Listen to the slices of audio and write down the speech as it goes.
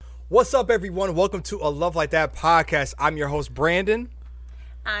What's up, everyone? Welcome to A Love Like That podcast. I'm your host, Brandon.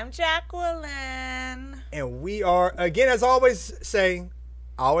 I'm Jacqueline. And we are, again, as I always say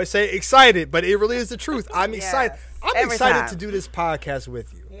excited, but it really is the truth. I'm excited. I'm excited to do this podcast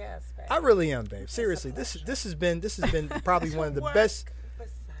with you. Yes, babe. I really am, babe. Seriously, this has been probably one of the best.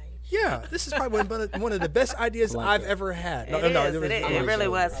 Yeah, this is probably one of the best ideas I've ever had. It really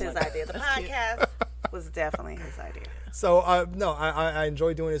was his idea. The podcast was definitely his idea. So, I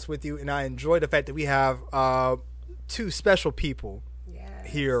enjoy doing this with you, and I enjoy the fact that we have two special people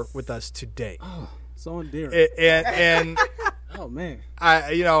here with us today. Oh, so endearing. And oh man, I'm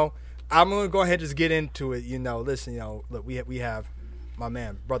gonna go ahead and just get into it. Listen, look, we have my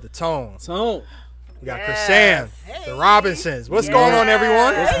man, brother Tone. We got Krisanne, the Robinsons. What's going on,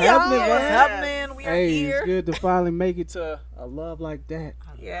 everyone? What's happening, man? What's happening? We are here. It's good to finally make it to a love like that.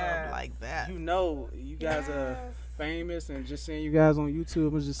 Yeah, like that. You guys are famous, and just seeing you guys on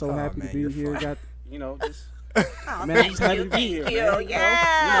YouTube, I'm just so happy to be here. Fine. Man, I'm just happy to be here.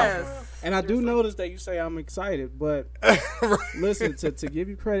 Yes. And I do notice that you say I'm excited, but listen, to give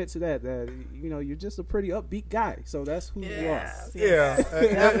you credit to that you're just a pretty upbeat guy. So that's who you are. Yeah,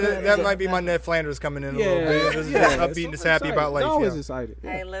 that might be my Ned Flanders coming in a little bit. Just upbeat and just happy about life. Always excited.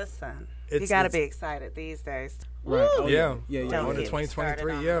 Hey, listen, you got to be excited these days. Right. Oh, yeah. Don't On to get me 2023.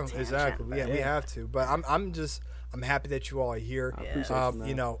 started Yeah, on the exactly. tangent, We have to. But I'm happy that you all are here. I appreciate it,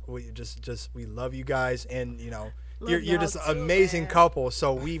 man. We love you guys, and you're just an y'all amazing too, couple.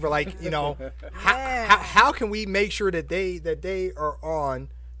 So we were like, how can we make sure that they are on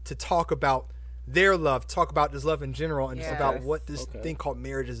to talk about their love, talk about this love in general, and just about what this thing called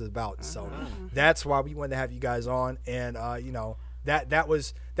marriage is about. So that's why we wanted to have you guys on, and that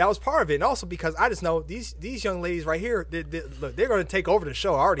was part of it, and also because I just know these young ladies right here, look, they're going to take over the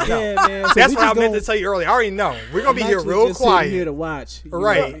show. I already know. Yeah, man. So that's what I meant to tell you earlier. I already know we're going to be here real just quiet. Here to watch,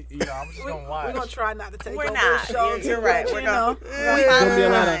 Right. I'm just going to watch. We're going to try not to take We're over not. the show. You're right. We're going to gonna be a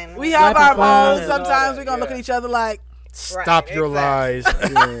lot of- We have our Slapping phones. fines and all Sometimes that, we're going to look at each other like, Stop your lies.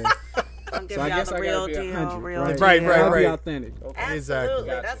 Yeah. I'm So giving I y'all guess the I real gotta be deal, 100, real right? deal. Right. I'll be authentic. Okay. Exactly.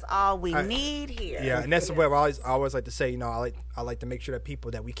 Absolutely. That's all we need here. Yeah, and that's the way I always like to say. I like to make sure that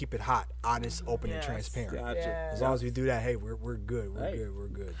people that we keep it hot, honest, open, and Yes. transparent. Gotcha. As long as we do that, hey, we're good. We're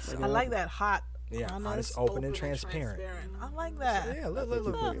good. So, I like that hot. Yeah, honest, open and transparent. I like that. yeah, look.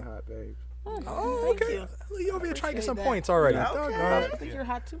 Pretty hot, babe. Oh, Thank okay. You over here trying to get some that. points already. I Doggone. think you're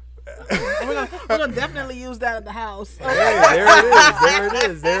hot too. we're gonna definitely use that at the house. Hey,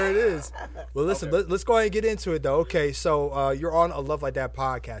 there it is. Well, listen, let's go ahead and get into it, though. Okay, so you're on A Love Like That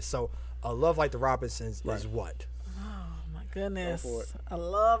podcast. So A Love Like the Robinsons is what? My goodness, Go for it. I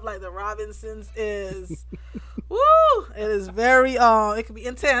love like the Robinsons is. Woo! It is very it can be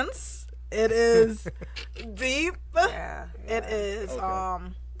intense. It is deep. Yeah. It is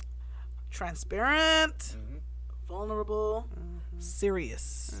transparent, vulnerable,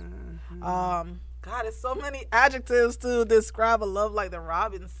 serious. God, it's so many adjectives to describe a love like the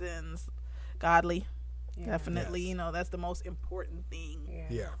Robinsons. Godly, definitely. Yes. That's the most important thing.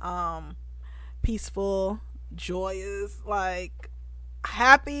 Yeah. Peaceful, joyous, like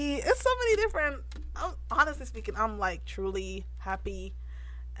happy. It's so many different. Honestly speaking, I'm like truly happy,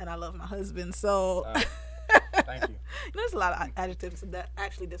 and I love my husband. So. Thank you. There's a lot of adjectives that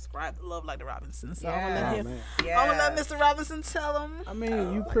actually describe love like the Robinsons. So I'm Yeah. gonna let Oh, man. I'm gonna let Mr. Robinson tell him. I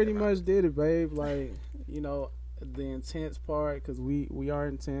mean, you pretty much did it, babe. Like, the intense part, because we are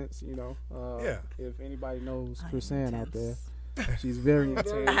intense, Yeah. If anybody knows I'm Krisanne out there, intense. she's very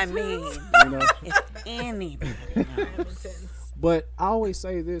intense. I mean, if anybody knows. Intense. But I always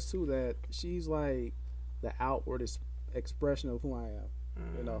say this, too, that she's like the outward expression of who I am,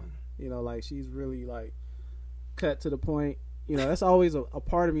 like she's really like cut to the point. That's always a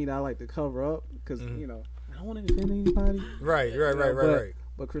part of me that I like to cover up because, I don't want to offend anybody. Right.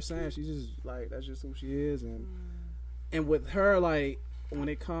 But Krisanne, she's just like, that's just who she is. And with her, like, when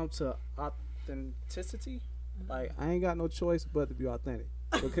it comes to authenticity, like, I ain't got no choice but to be authentic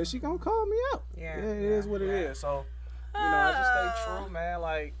because she gonna call me out. Yeah. It is what it is. So, I just stay true, man.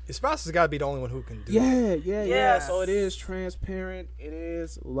 Like, Your spouse has got to be the only one who can do it. yeah. Yes. So it is transparent. It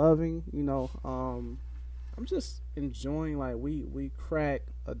is loving. I'm just enjoying, like, we crack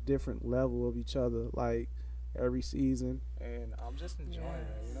a different level of each other, like, every season, and I'm just enjoying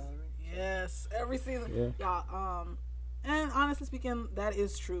it. You know what I mean? Yes, every season. Yeah. Y'all, and honestly speaking, that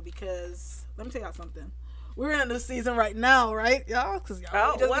is true because let me tell y'all something. We're in a new season right now, right, y'all? Because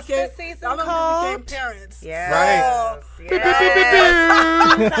y'all just what's became, this season y'all just called? became parents. Yes. Right.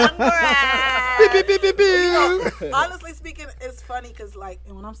 Yes. Honestly speaking, it's funny because like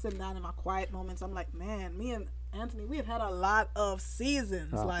when I'm sitting down in my quiet moments, I'm like, man, me and Antony, we have had a lot of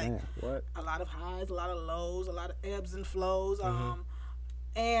seasons. Oh, like man. What? A lot of highs, a lot of lows, a lot of ebbs and flows.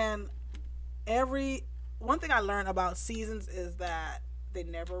 And one thing I learned about seasons is that they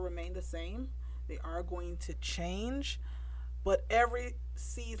never remain the same. They are going to change, but every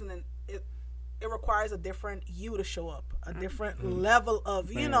season it requires a different you to show up, a different level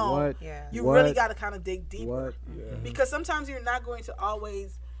of, Man, you really got to kind of dig deeper. Yeah. Because sometimes you're not going to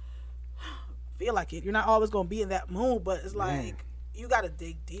always feel like it. You're not always going to be in that mood, but it's like you got to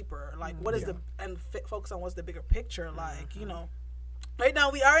dig deeper. Like what is focus on what's the bigger picture. Like, right now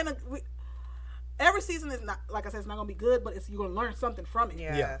we are every season is not, like I said, it's not going to be good, but you're going to learn something from it.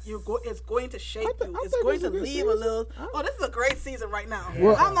 Yes. It's going to shape you. It's going to leave a little. Oh, this is a great season right now.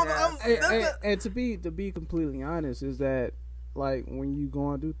 Well, and to be completely honest, is that like when you go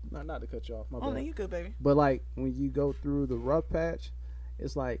on not to cut you off, my bad. Oh, no, you good, baby. But like when you go through the rough patch,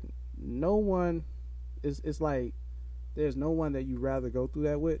 it's like no one. It's like there's no one that you'd rather go through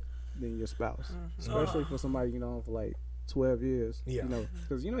that with than your spouse, especially for somebody for like 12 years,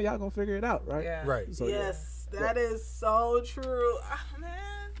 because y'all gonna figure it out, right? Yeah. Right. So, yes, that is so true.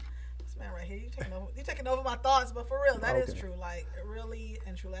 Man, this man right here, you taking over my thoughts, but for real, that is true. Like, really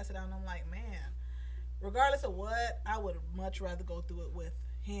and truly, I sit down and I'm like, man, regardless of what, I would much rather go through it with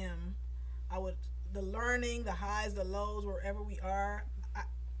him. The learning, the highs, the lows, wherever we are,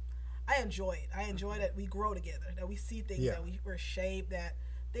 I enjoy it. I enjoy that we grow together, that we see things, that we're shaped, that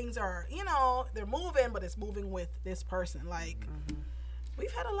things are, they're moving, but it's moving with this person. Like,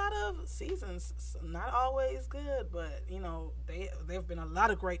 we've had a lot of seasons, not always good, but, they've been a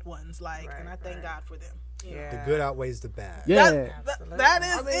lot of great ones. Like, and I thank God for them. The good outweighs the bad. Yeah. That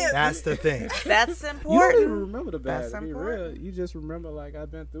is it. That's the thing. That's You important. don't even remember the bad. That's To be important. real, you just remember like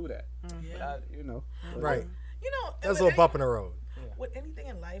I've been through that. But Right. There's That's a little bump in the road. With anything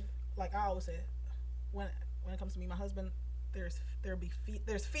in life, like I always say, when it comes to me, my husband, there's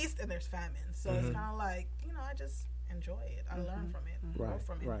feast and there's famine. So it's kind of like, I just enjoy it. I learn from it, grow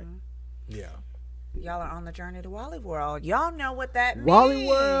from it. Right. Yeah. Y'all are on the journey to Wally World. Y'all know what that means. Wally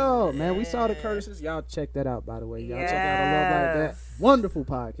World, man. We saw the Curtises. Y'all check that out, by the way. Y'all check out a Love Like That. Wonderful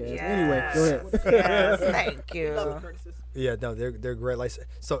podcast. Yes. Anyway, go ahead. Yes, thank you. Love the Curtises. Yeah, no, they're great. Like,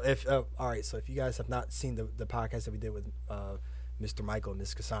 so if all right, so if you guys have not seen the podcast that we did with Mr. Michael and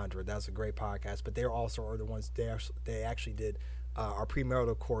Miss Cassandra, that's a great podcast. But they also are the ones they actually did our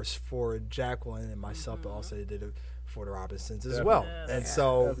premarital course for Jacqueline and myself, but also they did it for the Robinsons as well. Yes. And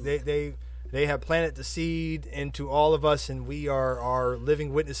so they have planted the seed into all of us, and we are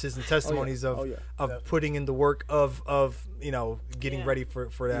living witnesses and testimonies of putting in the work of getting ready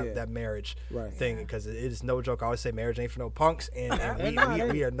for that marriage thing, because it is no joke. I always say marriage ain't for no punks, and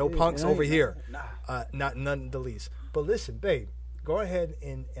we are no punks over here, not none the least. But listen, babe, go ahead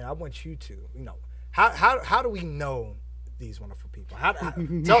and I want you to how do we know these wonderful people?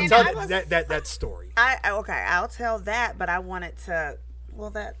 Tell that story. I'll tell that, but I wanted to. Well,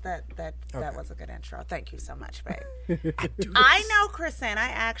 that was a good intro. Thank you so much, babe. I know Krisanne. I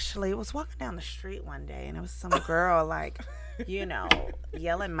actually was walking down the street one day, and it was some girl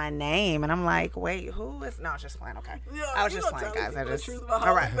yelling my name, and I'm like, wait, who is? No, I was just playing. Okay, I was just playing, guys.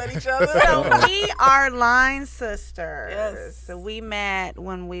 All right. Each other. So we are line sisters. Yes. So we met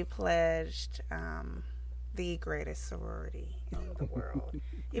when we pledged the greatest sorority in the world.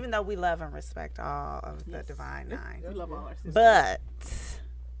 Even though we love and respect all of the Divine Nine. We love all our sisters. But,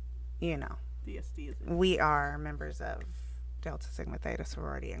 DST is we are members of Delta Sigma Theta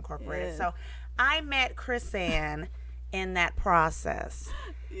Sorority Incorporated. Yes. So I met Krisanne in that process.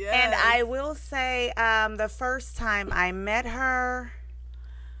 Yes. And I will say the first time I met her,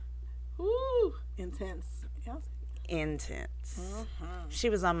 intense. She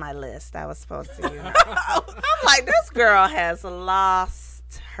was on my list. I was supposed to, I'm like, this girl has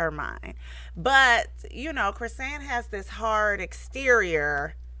lost her mind. But, Krisanne has this hard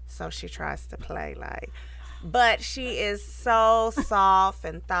exterior, so she tries to play like. But she is so soft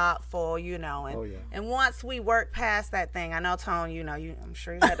and thoughtful, and once we work past that thing, I know, Tone, I'm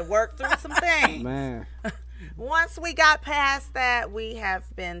sure you had to work through some things. Man. Once we got past that, we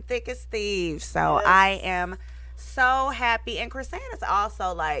have been thick as thieves. So I am so happy. And Krisanne is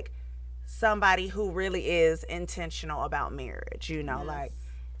also like somebody who really is intentional about marriage. Like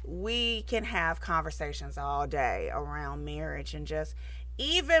we can have conversations all day around marriage, and just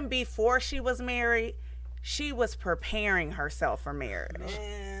even before she was married, she was preparing herself for marriage.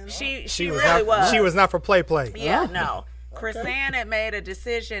 Man. She really was. She was not for play. Yeah, no. Krisanne had made a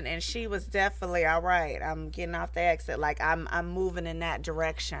decision, and she was definitely all right. I'm getting off the exit. Like I'm moving in that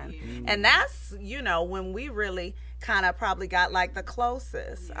direction, and that's when we really kind of probably got like the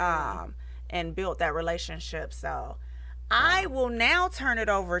closest. and built that relationship. So I will now turn it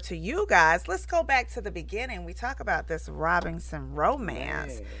over to you guys. Let's go back to the beginning. We talk about this Robinson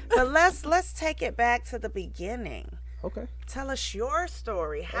romance, but let's take it back to the beginning. Okay. Tell us your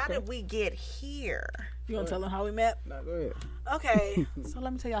story. How did we get here? You want to tell them how we met? No, go ahead. Okay. So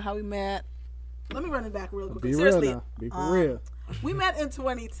let me tell y'all how we met. Let me run it back real quick. Be Seriously, real now. Be for real. We met in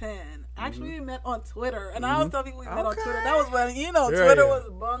 2010. Actually, we met on Twitter, and I always tell people we met on Twitter. That was when Twitter was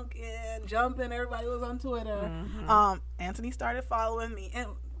bunking, jumping. Everybody was on Twitter. Anthony started following me, and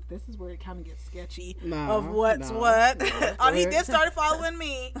this is where it kind of gets sketchy of what's what. He did start following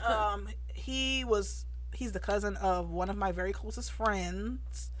me. He's the cousin of one of my very closest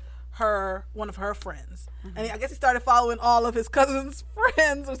friends. One of her friends, and I guess he started following all of his cousin's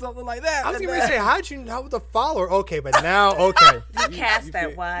friends or something like that. I was going to say, how'd you know the follower? Okay, but now, okay. You cast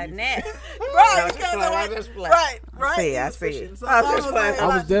that wide net. Right, I see. So I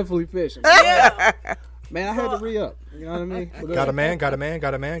was definitely fishing. Yeah. Man, I had to re-up. You know what I mean? Got a man.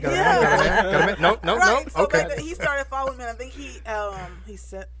 No. So Okay. back then, he started following me, and I think he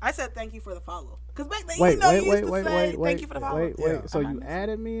said, I said thank you for the follow. Because back then, Wait. thank you for the follow. Wait. So you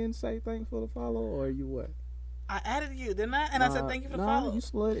added me and say thank you for the follow, or you what? I added you, didn't I? And I said thank you for the follow. You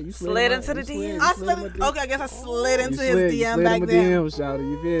slid into the DM. I guess I slid into his DM back then. DM, shouted,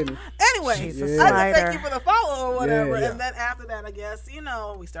 you feel me? Anyway, I said thank you for the follow or whatever. And then after that, I guess,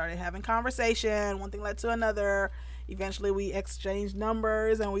 we started having conversation. One thing led to another. Eventually, we exchanged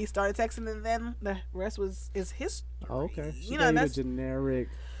numbers and we started texting, and then the rest is history. Oh, okay. That's a generic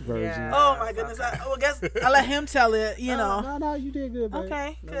version. Yeah. Oh my goodness! I guess I let him tell it. No, you did good, babe.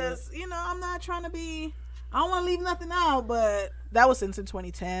 Okay, because I'm not trying to be. I don't want to leave nothing out, but that was since in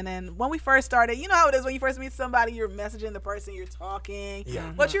 2010. And when we first started, you know how it is when you first meet somebody, you're messaging the person, you're talking.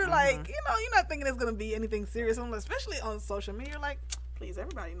 Yeah. But you're like, you're not thinking it's going to be anything serious, especially on social media. You're like, please,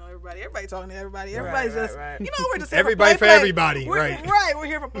 everybody know everybody. Everybody talking to everybody. Everybody's right. We're just here everybody for everybody. Right. We're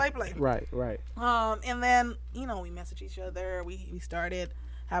here for play. Right. And then, we message each other. We started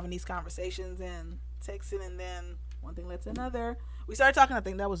having these conversations and texting, and then one thing led to another. We started talking, I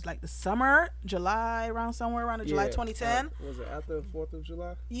think that was like the summer, July, somewhere around July 2010. Was it after the 4th of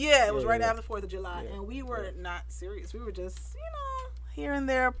July? Yeah, it was right after the 4th of July. Yeah. And we were not serious. We were just, here and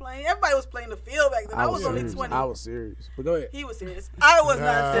there playing. Everybody was playing the field back then. I was only 20. I was serious. But go ahead. He was serious. I was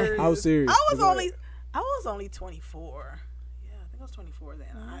not serious. I was serious. I was only 24. I was 24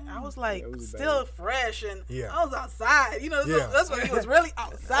 then. I was like still fresh, and I was outside. That's when he was really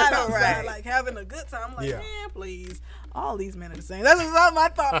outside, like having a good time. I'm like, man, please, all these men are the same. That's what my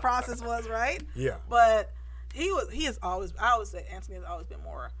thought process was, right? Yeah. But I would say Antony has always been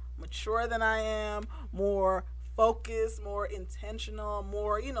more mature than I am, more focused, more intentional,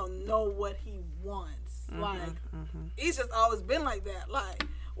 more, know what he wants. He's just always been like that. Like,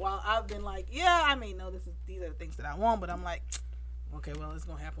 while I've been like, I may know these are the things that I want, but I'm like, okay, well, it's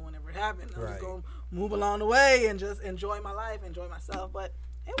going to happen whenever it happens. I'm just going to move along the way and just enjoy my life, enjoy myself. But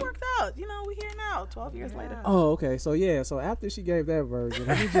it worked out. We're here now, 12 years later. Oh, okay. So, so after she gave that version,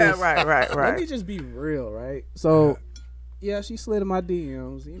 let me just, right. Let me just be real, right? So, she slid in my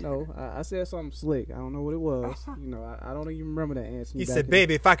DMs. I said something slick. I don't know what it was. I don't even remember that answer. He said,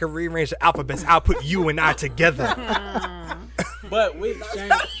 baby, if I could rearrange the alphabets, I'll put you and I together. But we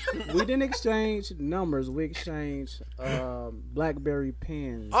didn't exchange numbers. We exchanged BlackBerry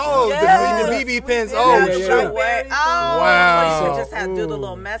pens. Oh, the BB pens. Oh, sure. Wow. So you could just have to do the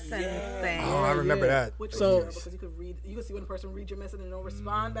little messing thing. Oh, I remember that. Which because you could see when the person read your message and don't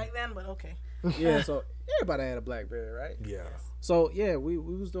respond back then. But okay. Yeah. So everybody had a BlackBerry, right? Yeah. So we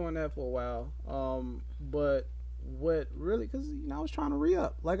was doing that for a while. But what really? Because I was trying to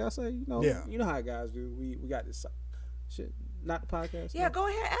re-up. Like I say, you know how guys do. We got this shit. Not the podcast. Yeah, go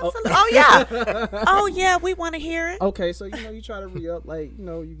ahead. Absolutely. Oh yeah, we want to hear it. Okay, so you try to re-up, like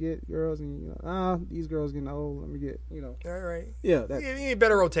you get girls and these girls getting old. Let me get All right. Yeah, you need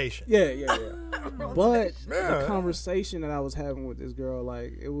better rotation. Yeah. But the conversation that I was having with this girl,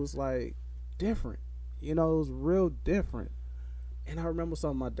 like it was like different. It was real different. And I remember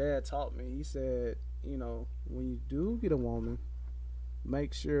something my dad taught me. He said, when you do get a woman,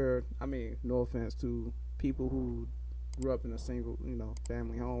 make sure. I mean, no offense to people who grew up in a single,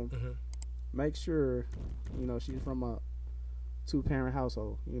 family home. Mm-hmm. Make sure, she's from a 2-parent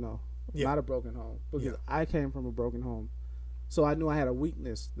household, not a broken home. Because I came from a broken home. So I knew I had a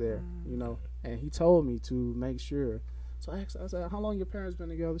weakness there, and he told me to make sure. So I said, how long your parents been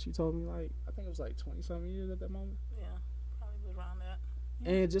together? She told me, I think it was 20-something years at that moment. Yeah, probably around that.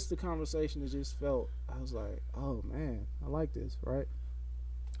 Yeah. And just the conversation, it just felt, I was like, oh man, I like this, right?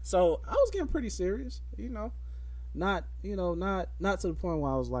 So I was getting pretty serious, not to the point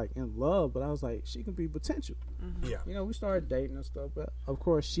where I was like in love, but I was like, she can be potential. Yeah. You know, we started dating and stuff, but of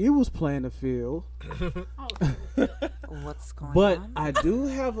course she was playing the field. What's going But on? I do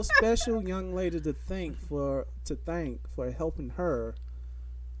have a special young lady to thank for helping her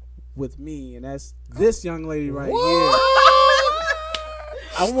with me, and that's this young lady right here.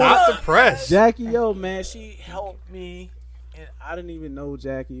 Stop the press. Jackie, man, she helped me, and I didn't even know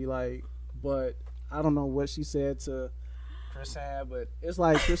Jackie, but I don't know what she said to Krisanne, but it's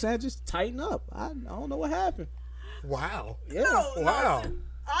like, Krisanne, just tighten up. I don't know what happened. Wow. Yeah. Wow.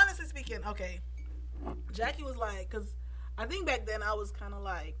 Honestly speaking, okay, Jackie was like, because I think back then I was kind of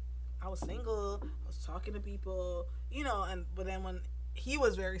like, I was single, I was talking to people, but then when he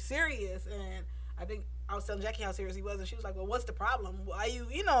was very serious, and I think I was telling Jackie how serious he was, and she was like, well, what's the problem? Why you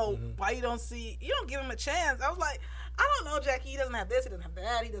don't give him a chance? I was like, I don't know, Jackie, he doesn't have this, he doesn't have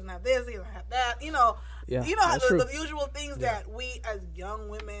that, he doesn't have this, he doesn't have that, Yeah, how the usual things that we as young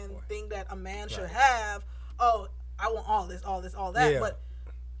women think that a man should have. Oh, I want all this, all that, but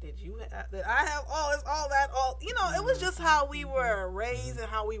did I have all this, all that, it was just how we were raised and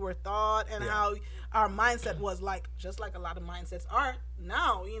how we were thought and how our mindset was just like a lot of mindsets are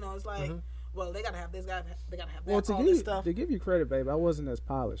now, it's like, well, they gotta have this, they gotta have that, all this stuff. To give you credit, babe, I wasn't as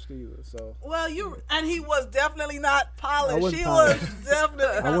polished either, so. Well, and he was definitely not polished. Was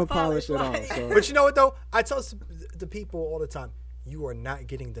definitely not polished at all. So. But you know what, though? I tell the people all the time, you are not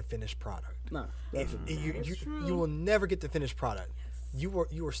getting the finished product. No, you will never get the finished product. You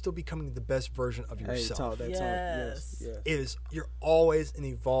are still becoming the best version of yourself. Yes. You're always an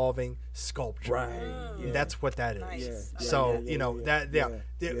evolving sculpture. Right. Yeah. That's what that is. Nice. So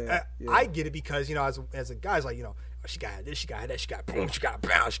I get it because as a guy's like she got this, she got that, she got boom, she got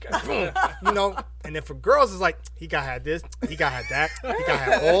bounce, she got boom, and then for girls it's like he got had this, he got had that, he got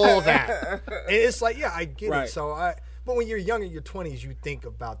had all that, and it's like I get it. So but when you're young in your 20s, you think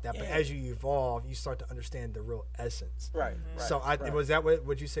about that. But as you evolve, you start to understand the real essence. Right. So was that what?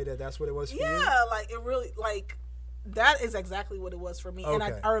 Would you say that's what it was for you? Yeah, it really that is exactly what it was for me. Okay.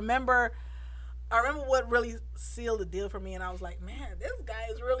 And I remember what really sealed the deal for me. And I was like, man, this guy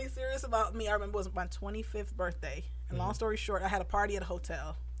is really serious about me. I remember it was my 25th birthday. And long story short, I had a party at a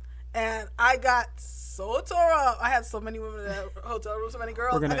hotel. And I got so tore up. I had so many women in the hotel room, so many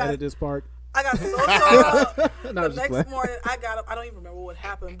girls. We're going to edit this part. I got so tore up. The next morning, I got up. I don't even remember what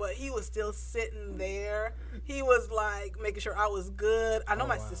happened, but he was still sitting there. He was making sure I was good. I know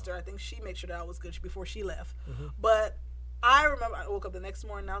my sister, I think she made sure that I was good before she left. But I remember I woke up the next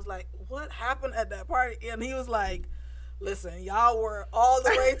morning and I was like, what happened at that party? And he was like, listen, y'all were all the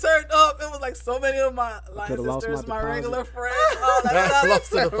way turned up. It was so many of my sisters, my regular friends, all that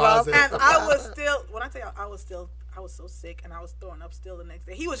stuff. And I was still, when I tell you, I was so sick and I was throwing up still the next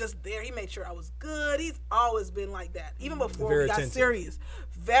day. He was just there. He made sure I was good. He's always been like that. Even before we got serious.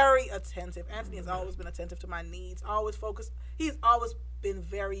 Very attentive. Anthony has always been attentive to my needs. Always focused. He's always been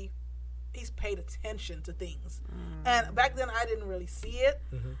he's paid attention to things. And back then I didn't really see it.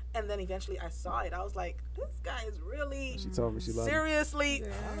 And then eventually I saw it. I was like, this guy is really she told me she loved seriously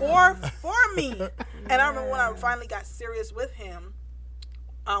for me. And I remember when I finally got serious with him,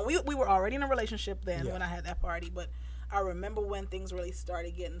 we were already in a relationship then when I had that party, but I remember when things really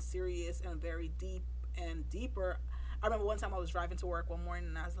started getting serious and very deep and deeper. I remember one time I was driving to work one morning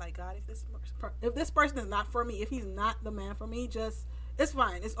and I was like, God, if this person is not for me, if he's not the man for me, it's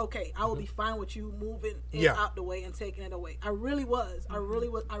fine. It's okay. I will be fine with you moving it out the way and taking it away. I really was. I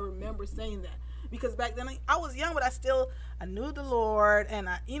remember saying that because back then I was young, but I knew the Lord, and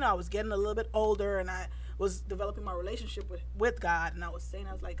I was getting a little bit older, and I was developing my relationship with God, and I was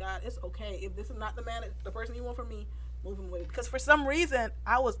like, God, it's okay. If this is not the person you want from me, move him with it. Because for some reason,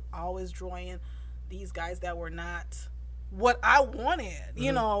 I was always drawing these guys that were not what I wanted,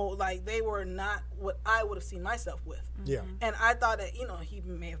 they were not what I would have seen myself with. Yeah. And I thought that, he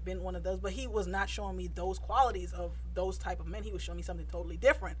may have been one of those, but he was not showing me those qualities of those type of men. He was showing me something totally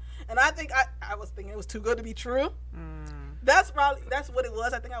different. And I think I was thinking it was too good to be true. That's what it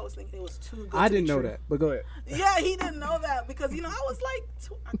was. I think I was thinking it was too good to be true. I didn't know that, but go ahead. Yeah, he didn't know that because, I was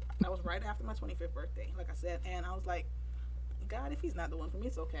that was right after my 25th birthday, like I said. And I was like, God, if he's not the one for me,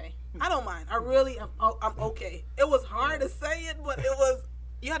 it's okay. I don't mind. I really am. I'm okay. It was hard to say it, but it was.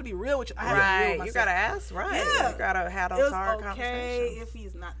 You got to be real with you. I had to be real with myself. You got to ask, right? Yeah, you got to have those hard conversations. Okay, if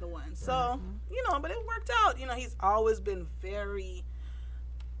he's not the one. So but it worked out. He's always been very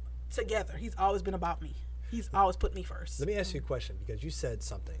together. He's always been about me. He's always put me first. Let me ask you a question because you said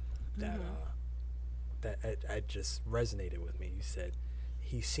something that I just resonated with me. You said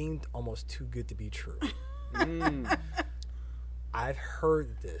he seemed almost too good to be true. I've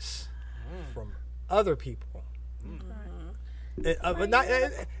heard this from other people But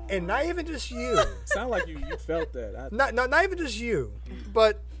not even just you. Sound like you felt that. Not even just you,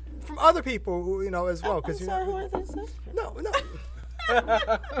 but from other people, who, as well. Because who are these sisters? No.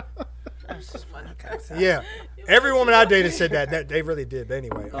 That's just funny. Yeah, every woman I dated said that they really did. But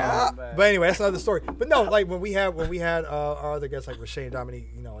anyway, but anyway, that's another story. But no, like when we had our other guests like Rashay and Dominique,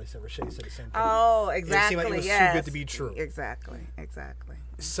 I said Rashay said the same thing. Oh, exactly. It seemed like it was too good to be true. Exactly.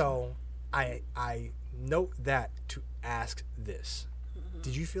 So I note that to ask this: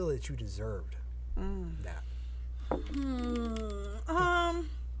 did you feel that you deserved that?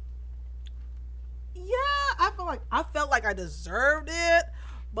 Yeah, I felt like I deserved it,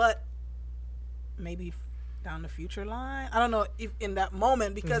 but maybe down the future line. I don't know if in that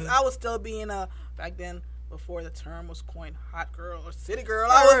moment, because I was still being back then, before the term was coined, hot girl or city girl.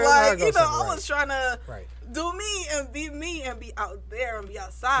 I was I was trying to do me and be out there and be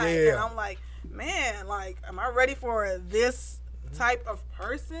outside. And I'm like, man, like, am I ready for this type of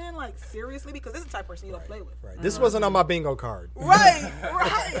person? Like, seriously? Because this is the type of person you don't play with. Right. This wasn't on my bingo card. Right.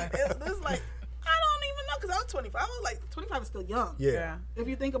 It's like, I don't even know, because I was 25. I was like, 25 is still young. Yeah. If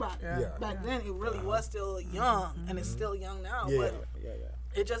you think about it. Back then, it really was still young, and it's still young now. Yeah.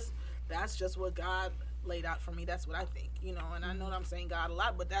 But that's just what God laid out for me. That's what I think, and I know that I'm saying God a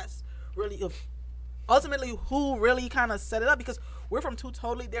lot, but that's really ultimately who really kind of set it up, because we're from two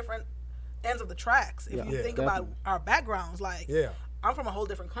totally different ends of the tracks. If you think about our backgrounds, like, I'm from a whole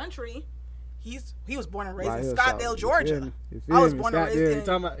different country. He was born and raised in Scottsdale, Georgia. I was born and raised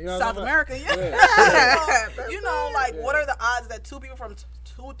in South America. Like, what are the odds that two people from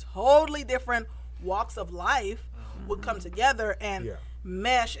two totally different walks of life would come together and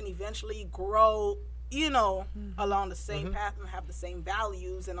mesh and eventually grow, along the same path and have the same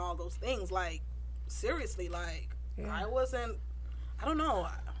values and all those things? Like, seriously, like, I don't know.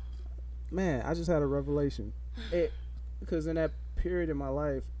 Man, I just had a revelation. Because in that period in my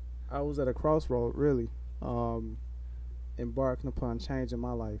life, I was at a crossroad, really, embarking upon changing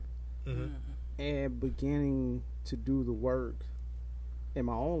my life and beginning to do the work in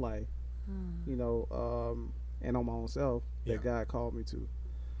my own life, and on my own self that God called me to.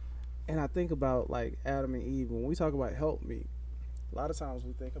 And I think about, like, Adam and Eve. When we talk about help me, a lot of times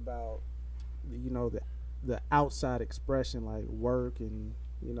we think about, the outside expression, like work and,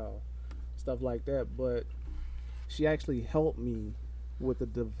 stuff like that. But she actually helped me with the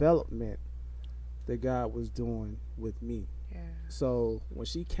development that God was doing with me. So when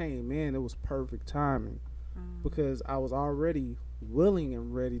she came in, it was perfect timing because I was already willing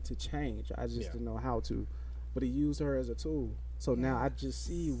and ready to change. I just didn't know how to. But he used her as a tool. So now I just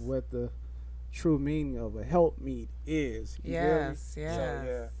see what the true meaning of a helpmeet is. Yes.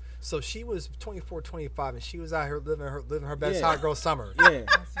 So she was 24, 25, and she was out here living her best hot girl summer. And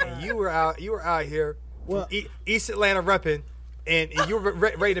you were out here, East Atlanta repping. And you were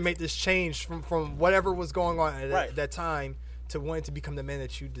ready to make this change from whatever was going on at that time to wanting to become the man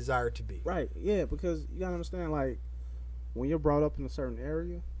that you desired to be. Right, yeah, because you got to understand, like, when you're brought up in a certain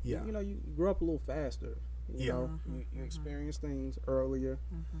area, you grow up a little faster. You know, you experience things earlier.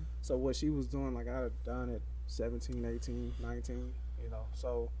 So what she was doing, like, I'd have done at 17, 18, 19,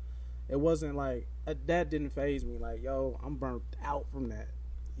 So it wasn't like, that didn't faze me. Like, yo, I'm burnt out from that.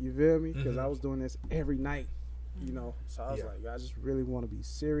 You feel me? Because I was doing this every night. So I was like, I just really want to be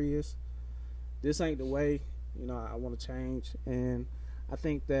serious. This ain't the way, I want to change. And I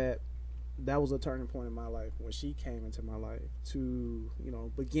think that was a turning point in my life when she came into my life to,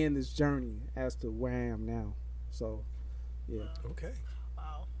 begin this journey as to where I am now. So, Okay.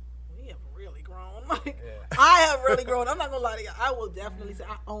 Wow. We have really grown. I have really grown. I'm not going to lie to you. I will definitely say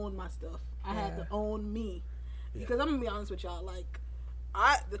I own my stuff. I had to own me. Because I'm going to be honest with y'all, like,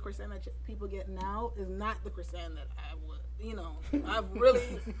 the Krisanne that people get now is not the Krisanne that I would. I've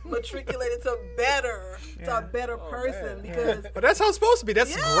really matriculated to a better person because. But that's how it's supposed to be.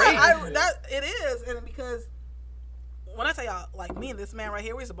 That's great. It is, and because when I tell y'all, like, me and this man right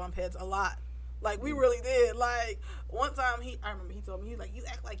here, we used to bump heads a lot. Like, we really did. Like, one time I remember he told me, he was like, "You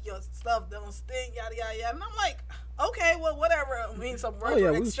act like your stuff don't stink, yada yada yada," and I'm like, "Okay, well, whatever." I mean, some words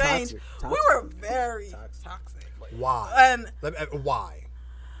were exchanged. We were very toxic. Why? And why?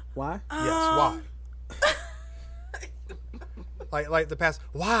 Why? Yes, why? like the past.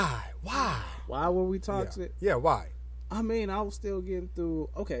 Why? Why were we toxic? Yeah, why? I mean, I was still getting through.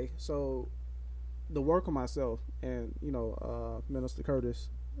 Okay, so the work on myself, and Minister Curtis,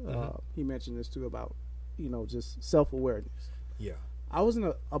 he mentioned this too about just self-awareness. Yeah, I was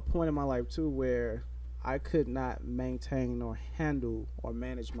in a point in my life too where I could not maintain or handle or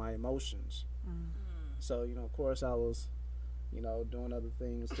manage my emotions. So of course I was you know, doing other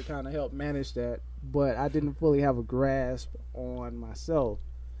things to kind of help manage that. But I didn't fully have a grasp on myself.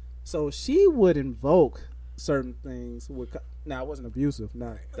 So she would invoke certain things. Now, it wasn't abusive.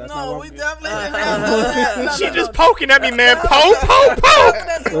 No, that's not No, what we I'm- definitely didn't have that. She just poking at me, man. Poke.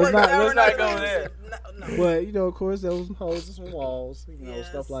 Let's not go there. No. But, you know, of course, there was some holes and some walls, you know, Yes.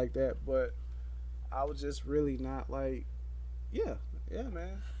 stuff like that. But I was just really not like, yeah,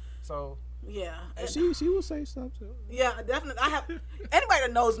 man. So Yeah. she would say stuff too. Yeah, definitely. I have anybody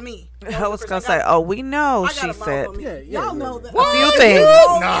that knows me. I was gonna say, oh, we know. I got She a mouth said, on me. Yeah, Y'all know that. a few things.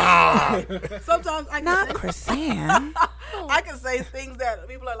 Nah. Sometimes I Not can Krisanne. I can say things that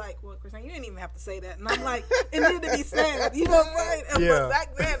people are like, well, Krisanne, you didn't even have to say that. And I'm like, it needed to be said. You know what I'm saying? And Yeah. But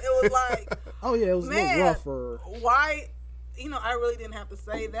back then, it was like, Oh yeah, it was a man, little rougher. why? You know, I really didn't have to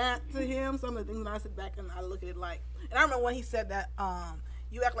say that to him. Some of the things, when I sit back and I look at it like, and I remember when he said that,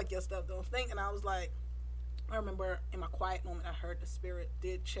 you act like your stuff don't stink. And I was like, I remember in my quiet moment, I heard the Spirit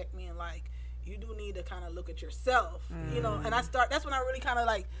did check me and like, you do need to kind of look at yourself, you know. And that's when I really kind of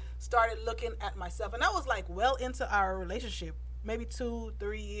like started looking at myself, and that was like well into our relationship, maybe 2-3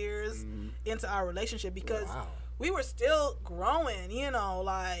 years into our relationship, because we were still growing, you know,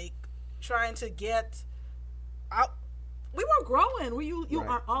 like trying to get out. We were growing. You Right.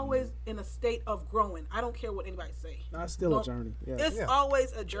 are always in a state of growing. I don't care what anybody say. It's still a journey. Yeah. It's Yeah.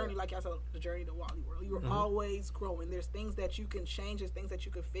 always a journey, like I said, the journey to Wally World. You're always growing. There's things that you can change. There's things that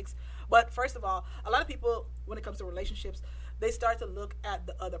you can fix. But first of all, a lot of people, when it comes to relationships, they start to look at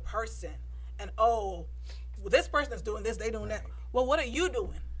the other person and, oh, well, this person is doing this, they doing that. Well, what are you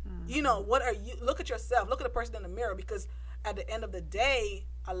doing? You know, what are you? Look at yourself. Look at the person in the mirror, because at the end of the day,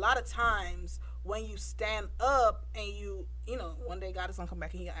 a lot of times when you stand up and you know, one day God is gonna come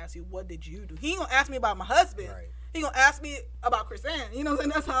back and He gonna ask you, what did you do? He ain't gonna ask me about my husband. Right. He gonna ask me about Krisanne. You know what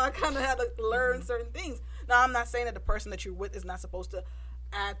I'm saying? That's how I kind of had to learn certain things. Now, I'm not saying that the person that you're with is not supposed to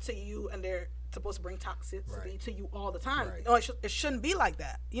add to you and they're supposed to bring toxicity to you all the time. Right. No, it shouldn't be like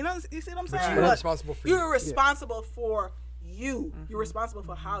that. You know, you see what I'm But saying? you're But responsible for you're you. responsible for you. You're responsible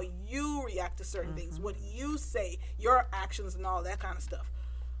for how you react to certain things, what you say, your actions, and all that kind of stuff.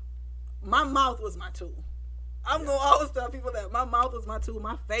 My mouth was my tool. I'm gonna always tell people that my mouth was my tool.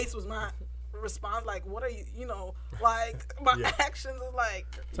 My face was my response. Like, what are you? You know, like my actions is like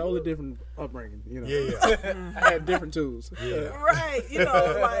Totally different upbringing. You know. Yeah. I had different tools. right. You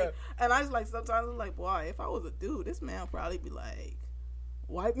know, like, and I was like, sometimes I'm like, boy, if I was a dude, this man would probably be like,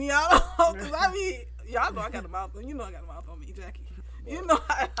 wipe me out, because I mean, y'all know I got a mouth. You know I got a mouth on me, Jackie. You know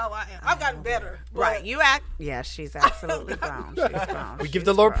how I am. I've gotten better. Right. You act. Yeah, she's absolutely grown. She's grown. We give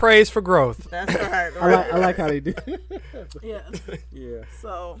the Lord praise for growth. That's right. I like how they do. Yeah. Yeah.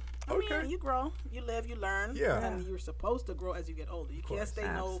 So, I mean, you grow, you live, you learn. Yeah. And you're supposed to grow as you get older. You can't stay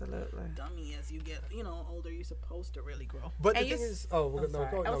Absolutely. no dummy as you get, older. You're supposed to really grow. But And the you thing s- is, oh, we're gonna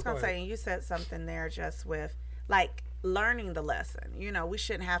go. I was gonna say, and you said something there just with like learning the lesson. You know, we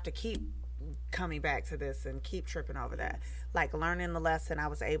shouldn't have to keep coming back to this and keep tripping over that. Like learning the lesson, I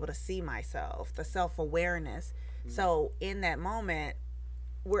was able to see myself, the self-awareness. So in that moment,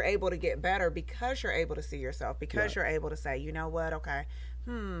 we're able to get better because you're able to see yourself, because you're able to say, you know what, okay,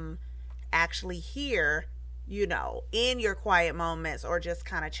 actually here, you know, in your quiet moments, or just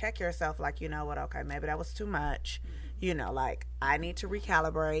kind of check yourself like, you know what, okay, maybe that was too much. You know, like, I need to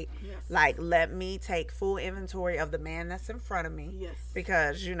recalibrate. Yes. Like, let me take full inventory of the man that's in front of me. Yes.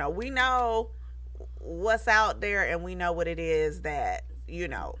 Because, you know, we know what's out there and we know what it is that, you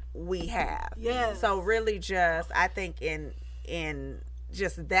know, we have. Yes. So really just, I think in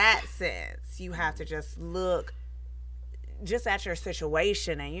just that sense, you have to just look just at your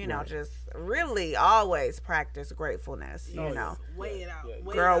situation and, you know, just really always practice gratefulness, you know. Weigh it out.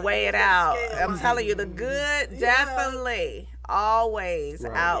 Girl, weigh it out. Scale, I'm like, telling you, the good definitely always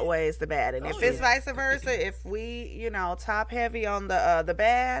outweighs the bad. And if it's vice versa, if we, you know, top heavy on the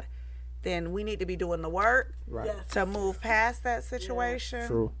bad, then we need to be doing the work Right. Yes. to move past that situation.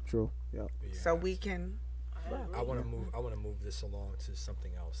 True. Yep. So we can. I want to move this along to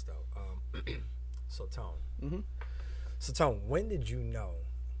something else though. So Tone. So Tone, when did you know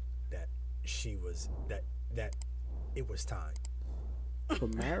that she was that it was time? For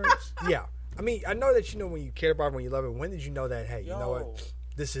marriage, Yeah. I mean, I know that you know when you care about her, when you love her. When did you know that? Hey, you know Yo. what?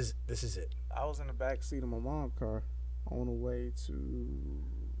 This is it. I was in the back seat of my mom's car on the way to,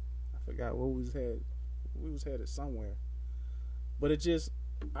 I forgot where we was headed. We was headed somewhere, but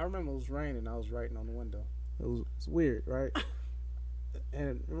I remember it was raining. I was writing on the window. It's weird, right?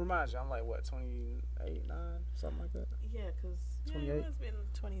 And it reminds you, I'm like, what, 28, 9, something like that? Yeah, because 28? it's been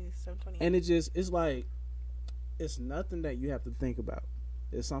 27, 28. And it's like, it's nothing that you have to think about.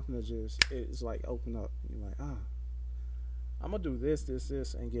 It's something that it's like open up. You're like, I'm gonna do this,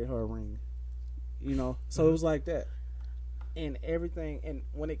 and get her a ring. You know, so it was like that, and everything. And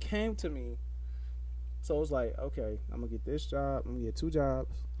when it came to me, so it was like, okay, I'm gonna get this job, I'm gonna get 2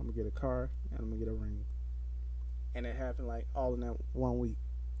 jobs, I'm gonna get a car, and I'm gonna get a ring. And it happened like all in that 1 week.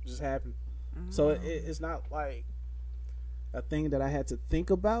 It just happened. So it's not like a thing that I had to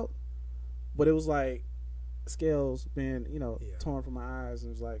think about, but it was like scales being, torn from my eyes, and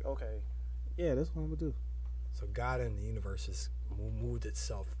it was like, okay, yeah, that's what I'm gonna do. So God and the universe has moved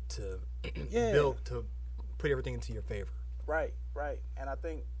itself to build, to put everything into your favor. Right. And I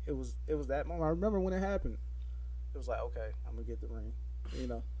think it was that moment. I remember when it happened. It was like, okay, I'm gonna get the ring,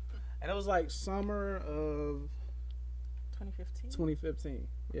 And it was like summer of 2015.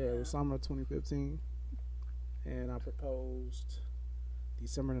 Yeah, it was summer of 2015. And I proposed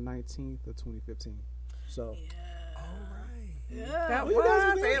December the 19th of 2015. So. All right. Yeah, it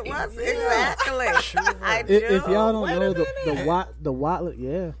was exactly. Sure. I do. If y'all don't know the Watlet,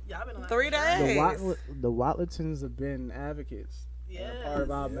 Y'all been on 3 days. The Watletons have been advocates. Yeah. Part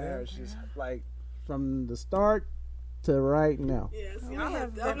of our marriage is like from the start to right now. Yes, y'all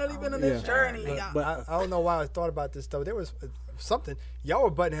have definitely been on this journey. But I don't know why I thought about this though. There was something. Y'all were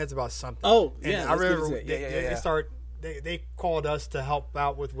butting heads about something. Oh, and yeah. I remember they started. They called us to help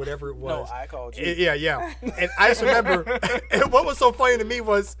out with whatever it was. No, I called you. Yeah. And I just remember, and what was so funny to me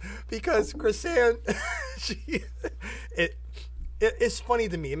was because Krisanne, it's funny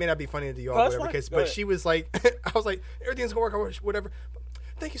to me. It may not be funny to you all, but she was like, I was like, everything's gonna work out, whatever.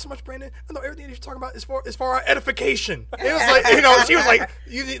 Thank you so much, Brandon. I know everything that you're talking about is for our edification. It was like, she was like,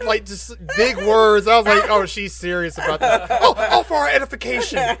 you need like just big words. I was like, oh, she's serious about this. Oh, for our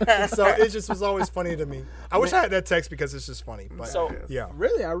edification. So it just was always funny to me. I wish I had that text because it's just funny. But yeah,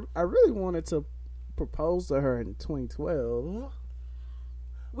 really, I really wanted to propose to her in 2012.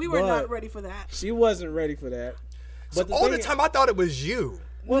 We were not ready for that. She wasn't ready for that. But so all the time I thought it was you.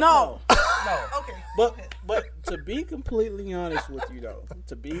 Well, no. Okay. But to be completely honest with you, though,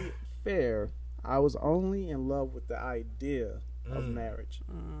 to be fair, I was only in love with the idea of marriage.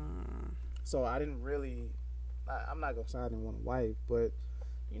 So I didn't really. I'm not gonna say I didn't want a wife, but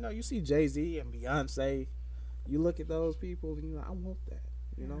you see Jay-Z and Beyonce. You look at those people, and you're like, I want that.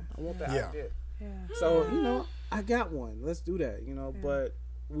 I want that idea. Yeah. So I got one. Let's do that. But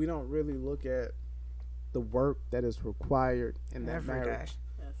we don't really look at the work that is required in that marriage.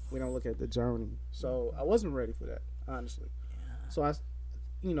 We don't look at the journey. So I wasn't ready for that, honestly. Yeah. So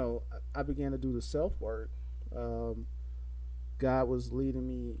I began to do the self work. God was leading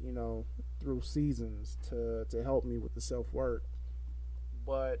me, through seasons to help me with the self work.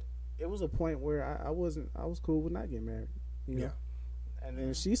 But it was a point where I was cool with not getting married. Yeah. And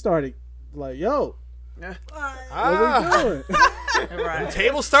then she started like, yo, what we doing? Right. The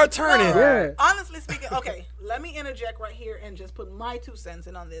tables start turning. Yeah. Honestly speaking, okay, let me interject right here and just put my 2 cents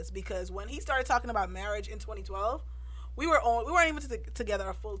in on this, because when he started talking about marriage in 2012, we weren't even together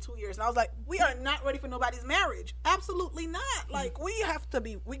a full 2 years, and I was like, we are not ready for nobody's marriage. Absolutely not. Like, we have to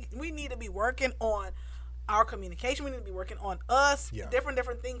be. We need to be working on our communication. We need to be working on us,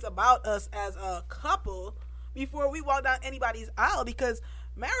 different things about us as a couple before we walk down anybody's aisle, because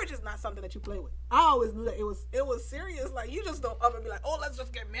marriage is not something that you play with. I always knew that it was serious. Like, you just don't up and be like, oh, let's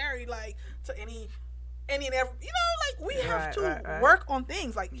just get married, like, to any and every, like, we have to work on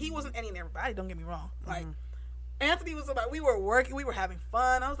things. Like, he wasn't any and everybody, don't get me wrong. Like, Antony was about, we were working, we were having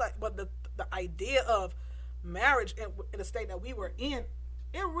fun. I was like, but the idea of marriage in the state that we were in,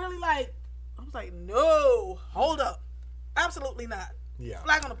 it really, like, I was like, no, hold up. Absolutely not. Yeah.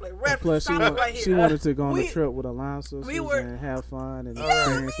 Flag on the play. Red plus, right here. She wanted to go on a trip with Alonso and have fun and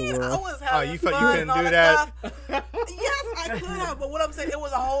experience the world. I was having you fun. You couldn't do that? Yes, I could have. But what I'm saying, it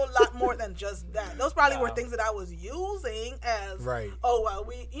was a whole lot more than just that. Those probably were things that I was using as, oh, well,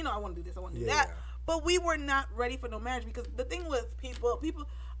 I want to do this, I want to do that. But we were not ready for no marriage, because the thing with people,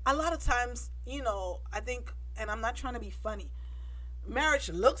 a lot of times, I think, and I'm not trying to be funny, marriage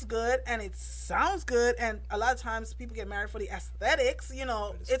looks good and it sounds good, and a lot of times people get married for the aesthetics.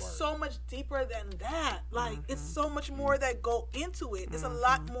 It's so much deeper than that. Like, it's so much more that go into it. It's a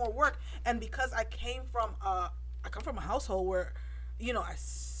lot more work. And because I come from a household where, I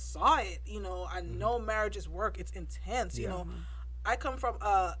saw it. I know marriage is work. It's intense. I come from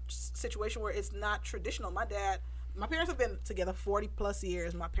a situation where it's not traditional. My parents have been together 40 plus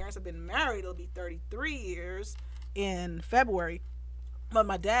years. My parents have been married. It'll be 33 years in February. But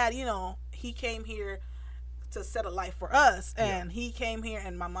my dad, he came here to set a life for us. And he came here,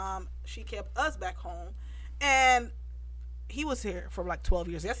 and my mom, she kept us back home. And he was here for like 12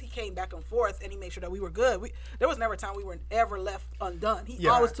 years. Yes, he came back and forth, and he made sure that we were good. There was never a time we were ever left undone. He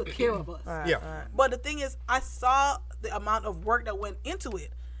always took care of us. But the thing is, I saw the amount of work that went into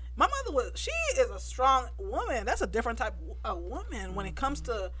it. My mother she is a strong woman. That's a different type of woman when it comes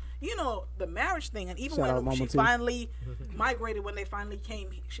to, the marriage thing. And even when she finally migrated, when she finally came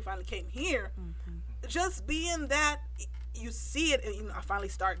here, just being that, you see it, and I finally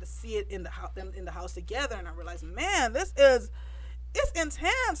started to see it in the house together, and I realized, man, it's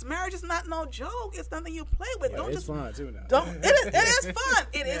intense. Marriage is not no joke. It's nothing you play with. It's fun too now. It is fun.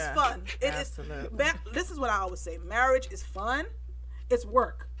 It is fun. It is. This is what I always say. Marriage is fun. It's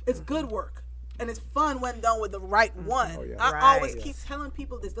work. It's good work. And it's fun when done with the right one. Oh, yeah. I always keep telling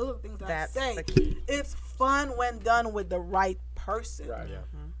people this. Those are the things that I say. It's fun when done with the right person. Right. Yeah.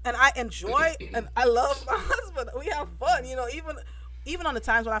 And I enjoy and I love my husband. We have fun, even on the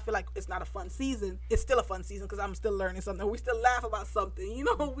times when I feel like it's not a fun season, it's still a fun season because I'm still learning something. We still laugh about something.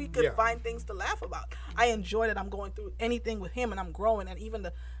 We could find things to laugh about. I enjoy that I'm going through anything with him and I'm growing, and even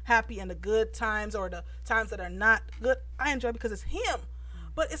the happy and the good times or the times that are not good, I enjoy because it's him.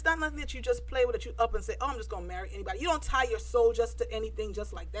 But it's not nothing that you just play with, that you up and say, oh, I'm just going to marry anybody. You don't tie your soul just to anything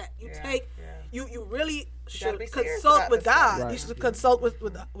just like that. You really should consult with God. Right. You should consult with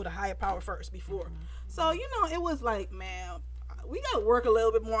a higher power first before. So, it was like, man, we got to work a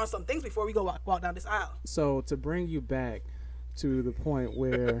little bit more on some things before we go walk down this aisle. So to bring you back to the point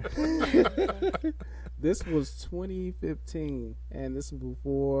where this was 2015, and this was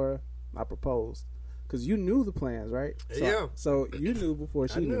before I proposed. Because you knew the plans, right? So you knew before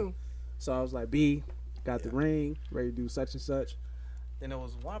she knew. So I was like, B, got the ring, ready to do such and such. Then there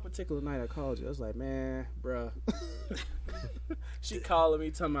was one particular night I called you. I was like, man, bruh. She calling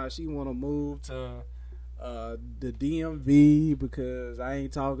me, talking about she want to move to the DMV because I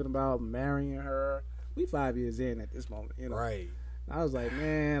ain't talking about marrying her. We 5 years in at this moment, Right. I was like,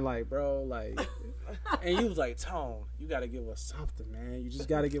 man, like, bro, like, and you was like, Tone, you got to give us something, man. You just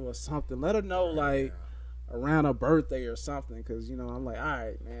got to give us something. Let her know, like, around her birthday or something, because, I'm like, all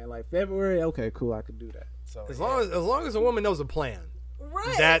right, man, like, February, okay, cool, I could do that. So as long as a woman knows a plan,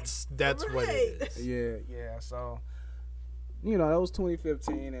 right? That's what it is. Yeah. So, that was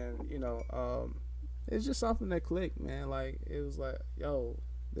 2015, and it's just something that clicked, man. Like, it was like, yo,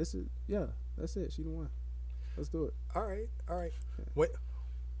 that's it. She the one. Let's do it. All right.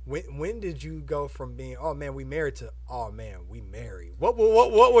 When did you go from being, oh man, we married, to, oh man, we married? What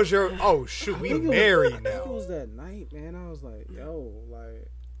was your, oh shoot, we married now? I think it was that night, man. I was like, yo,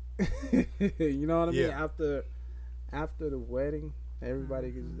 like, you know what I mean? After the wedding,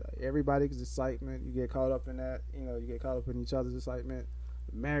 everybody gets excitement. You get caught up in that. You get caught up in each other's excitement.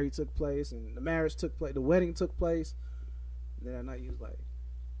 The marriage took place, and the marriage took place. The wedding took place. And then that night, you was like,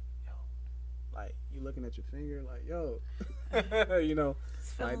 like, you looking at your finger, like, yo, it's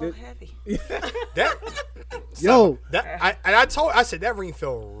feeling a little heavy. I said that ring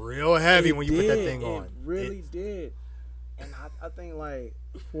felt real heavy when you put that thing on. It really did. And I think like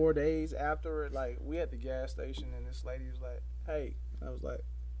 4 days after it, like, we at the gas station, and this lady was like, hey. I was like,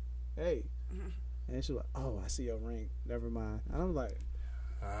 hey. And she was like, oh, I see your ring. Never mind. And I'm like,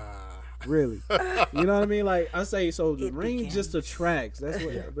 really? You know what I mean? Like, I say, so the ring just attracts. That's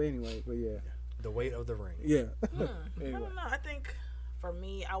what. But anyway, the weight of the ring. Yeah. Anyway. I don't know. I think for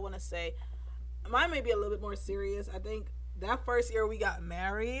me, I want to say mine may be a little bit more serious. I think that first year we got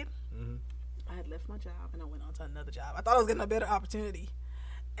married, I had left my job and I went on to another job. I thought I was getting a better opportunity.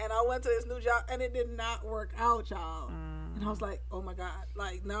 And I went to this new job and it did not work out, y'all. And I was like, oh my God.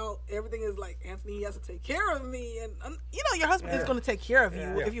 Like, now everything is like, Antony, he has to take care of me. And your husband is going to take care of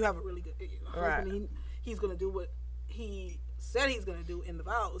you if you have a really good husband. He's going to do what he said he's going to do in the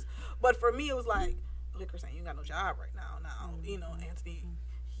vows. But for me, it was like, okay, Krisanne, you ain't got no job right now. Antony,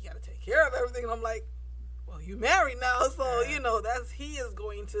 he got to take care of everything. And I'm like, well, you married now. So, he is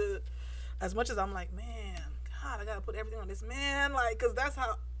going to, as much as I'm like, man, God, I got to put everything on this man. Like, because that's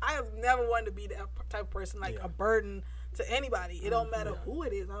how, I have never wanted to be that type of person, like a burden to anybody. It don't matter who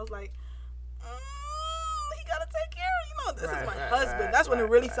it is. I was like, he got to take care of, this is my husband. That's when it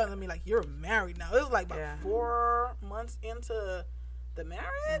really started to me, like, you're married now. It was like about 4 months into the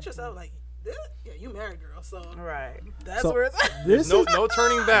marriage. So I was like, you married, girl. So that's where it's at. No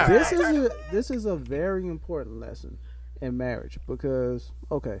turning back. This is a very important lesson in marriage because,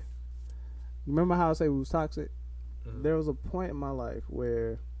 okay, you remember how I say we was toxic? Mm-hmm. There was a point in my life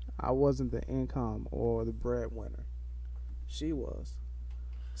where I wasn't the income or the breadwinner. She was.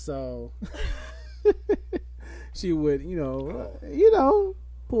 So she would,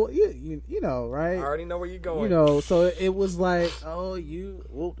 pull. You know, right? I already know where you're going. You know, so it was like, oh, you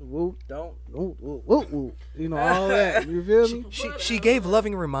whoop whoop, don't whoop whoop whoop whoop. You know, all that. You feel me? She gave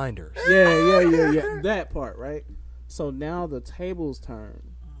loving reminders. Yeah. That part, right? So now the tables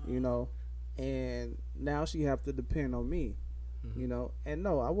turn, you know, and now she have to depend on me, you know. And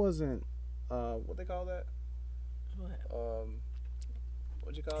no, I wasn't. What they call that?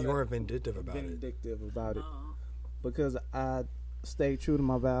 What you call that? You weren't vindictive about it. Because I stayed true to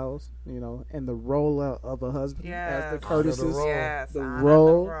my vows, you know, and the role of a husband, as the courtesy, the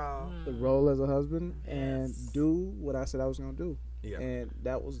role as a husband, and do what I said I was going to do. Yeah. And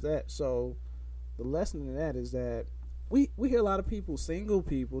that was that. So the lesson in that is that we hear a lot of people, single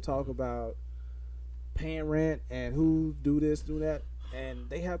people, talk about paying rent and who do this, do that, and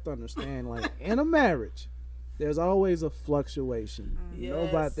they have to understand, like, in a marriage, there's always a fluctuation.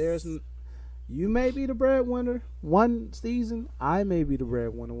 You may be the breadwinner one season. I may be the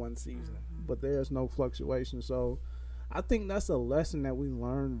breadwinner one season. But there's no fluctuation. So I think that's a lesson that we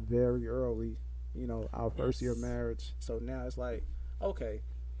learned very early, you know, our first year of marriage. So now it's like, okay,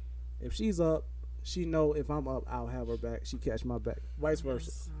 if she's up, she know if I'm up, I'll have her back. She catch my back. Vice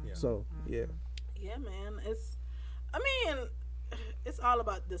versa. Yeah. So, yeah. Yeah, man. It's all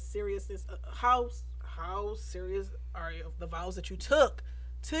about the seriousness. How serious are you, the vows that you took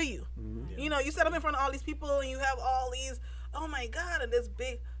to you? Mm-hmm. You know, you set up in front of all these people and you have all these, oh my God, and this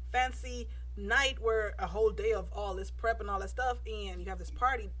big fancy night where a whole day of all this prep and all that stuff, and you have this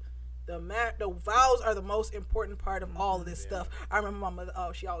party. The vows are the most important part of all of this stuff. I remember my mother,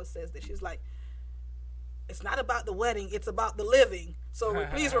 she always says this. She's like, it's not about the wedding, it's about the living. So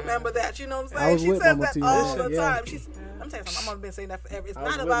please remember that. You know what I'm saying? She says that all the time. I'm telling you something, my mother's been saying that forever. It's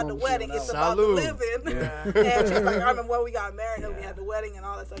not about the wedding, it's about the living. Yeah. And she's like, I remember when we got married and we had the wedding and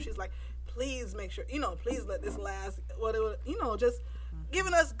all that stuff. She's like, please make sure, please let this last. Just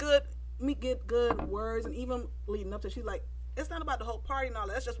giving us good words, and even leading up to, she's like, it's not about the whole party and all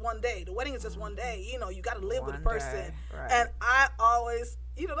that. That's just one day. The wedding is just one day. You got to live with the person. Right. And I always,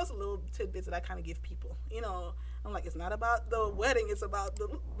 those are little tidbits that I kind of give people. I'm like, it's not about the wedding. It's about the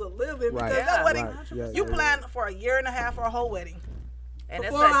living. Right. Because that wedding, you plan for a year and a half for a whole wedding. And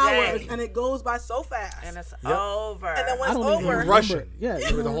it's 4 hours, and it goes by so fast. And it's over. And then when it's over, you rush it. Yeah,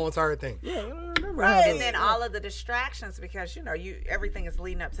 the whole entire thing. Yeah, right. And then all of the distractions, because everything is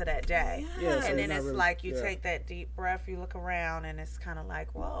leading up to that day. Yeah, and then it's really, like you take that deep breath, you look around, and it's kind of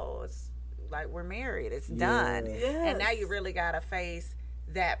like, whoa, it's like we're married. It's done. Yes. And now you really gotta face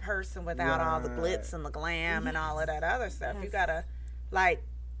that person without all the glitz and the glam and all of that other stuff. You gotta,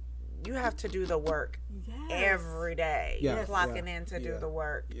 you have to do the work every day. You're clocking in to do the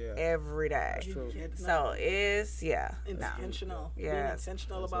work every day. So it's intentional. Being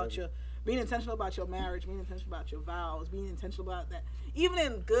intentional about being intentional about your marriage, being intentional about your vows, being intentional about that. Even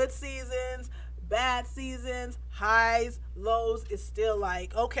in good seasons, bad seasons, highs, lows, it's still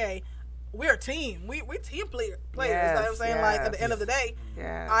like, okay, we're a team. We're team players. Yes, you know what I'm saying? Like at the end of the day,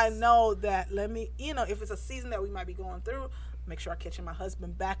 I know that if it's a season that we might be going through, make sure I catching my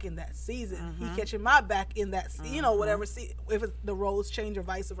husband back in that season. Mm-hmm. He catching my back in that, whatever. If the roles change or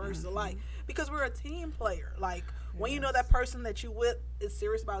vice versa, because we're a team player. Like when you know that person that you with is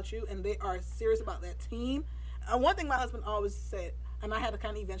serious about you and they are serious about that team. And one thing my husband always said, and I had to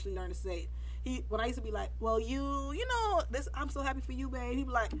kind of eventually learn to say it. When I used to be like, well, this, I'm so happy for you, babe. He'd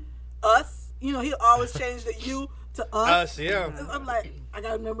be like, us. He'll always change the you to us. Us, yeah. I'm like, I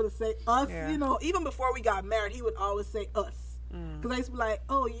gotta remember to say us. Yeah. Even before we got married, he would always say us. Because I used to be like,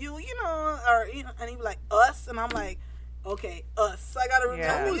 oh, you, and he'd be like, us. And I'm like, okay, us. I got to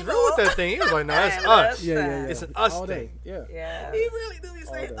remember. He was real with that thing. He was like, no, it's us. Yeah. It's an us all thing. Yeah. He really do be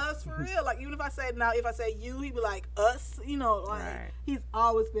saying us for real. Like, even if I say you, he'd be like, us. He's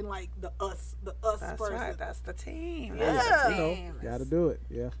always been like the us That's person. Right. That's the team. Yeah. That's the team. Gotta do it.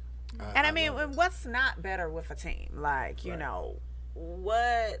 Yeah. And I mean, what's not better with a team? Like,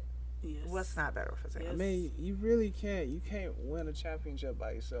 what's not better with a team? I mean, you really can't. You can't win a championship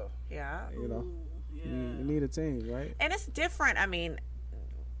by yourself. Yeah. You need a team, right? And it's different. I mean,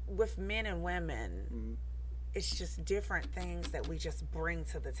 with men and women, it's just different things that we just bring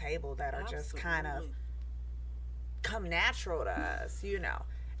to the table that are just kind of come natural to us,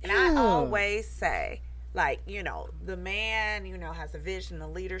 And I always say, the man, has a vision, a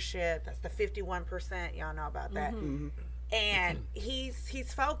leadership. That's the 51%. Y'all know about that. Mm-hmm. And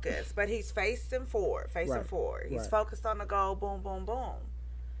he's focused, but he's facing forward. He's focused on the goal, boom, boom, boom.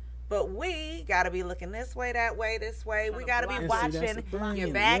 But we got to be looking this way, that way, this way. We got to be watching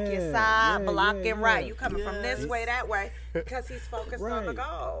your back, your side, blocking right. You coming from this way, that way, because he's focused on the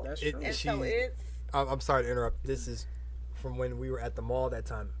goal. That's true. So it's... I'm sorry to interrupt. This is from when we were at the mall that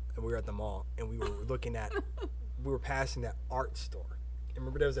time, and we were looking at, we were passing that art store. And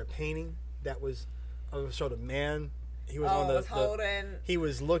remember there was a painting that was showed a man. He was he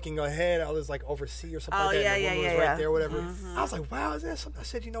was looking ahead. I was like overseas or something like that. And the woman was right there, whatever. Mm-hmm. I was like, wow, is that something? I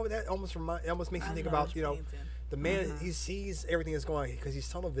said, that almost makes you think about, the man, he sees everything that's going on because he's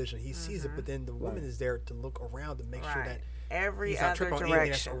tunnel vision. He sees it, but then the woman is there to look around to make sure that every he's not other tripping on anything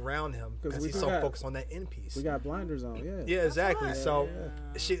that's around him because he's so focused on that end piece. We got blinders on, yeah, exactly. Right. So,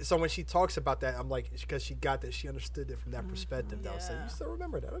 so when she talks about that, I'm like, because she got that, she understood it from that perspective. That was like, you still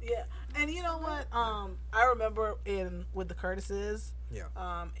remember that? Okay. Yeah, and you know what? I remember with the Curtises.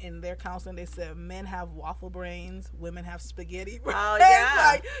 Yeah. In their counseling, they said men have waffle brains, women have spaghetti brains. Oh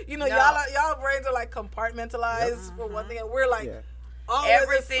yeah. Like y'all brains are like compartmentalized for one thing, and we're like.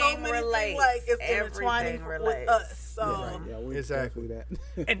 Everything relates. Like it's intertwining with us. So we exactly that.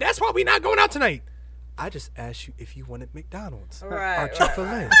 And that's why we're not going out tonight. I just asked you if you wanted McDonald's or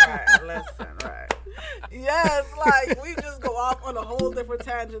Chick-fil-A. Right, listen, right. Yes, like we just go off on a whole different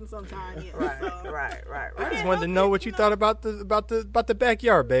tangent sometimes. Yeah, right. I just wanted to know what you thought about the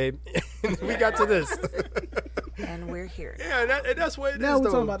backyard, babe. We got to this. And we're here. Yeah, that's what it now is. Now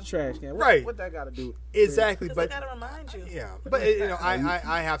we're talking about the trash can. Right. What that got to do? Exactly. But I got to remind you. Yeah. But,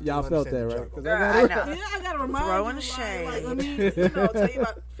 I have to y'all felt that, right? I know. Yeah, I got to remind you. Throwing shade. Like, let me tell you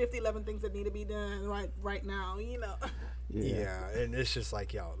about 50, 11 things that need to be done right now, Yeah. And it's just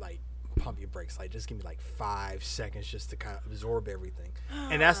like, pump your brakes. Like, just give me 5 seconds just to kind of absorb everything.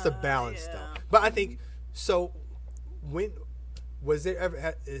 And that's the balance, though. But I think, so when... has there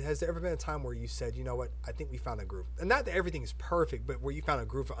ever been a time where you said, you know what, I think we found a groove? And not that everything is perfect, but where you found a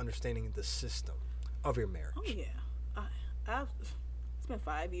groove for understanding the system of your marriage. Oh, yeah. It's been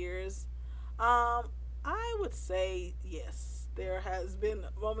 5 years. I would say yes. There has been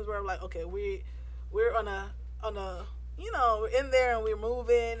moments where I'm like, okay, we're on a we're in there and we're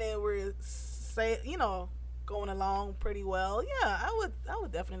moving and we're going along pretty well. Yeah, I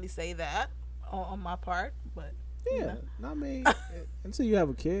would definitely say that on my part, but. Yeah, I mean, until you have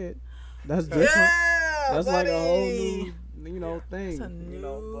a kid, that's different. Yeah, that's buddy. like a whole new thing. That's a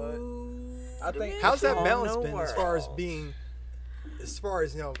new, but I think how's that balance been as far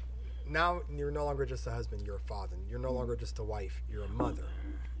as now you're no longer just a husband, you're a father. You're no longer just a wife, you're a mother.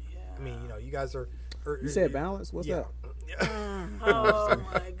 Yeah. I mean, you guys are. You said balance? What's that? Oh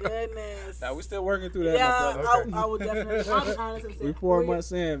my goodness! Now we're still working through that. Yeah, my brother. I would definitely. I'm honest and say we're 4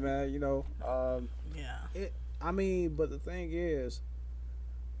 months in, man. Yeah. I mean, but the thing is,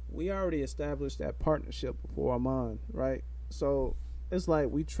 we already established that partnership before Armand, right? So it's like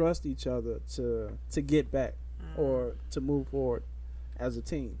we trust each other to get back or to move forward as a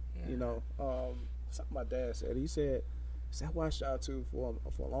team. Yeah. Something my dad said. He said, I watched y'all two for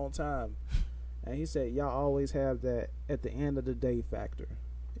a long time, and he said y'all always have that at the end of the day factor.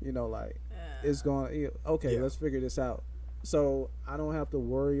 It's going let's figure this out. So I don't have to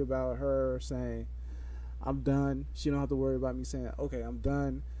worry about her saying I'm done. She don't have to worry about me saying, okay, I'm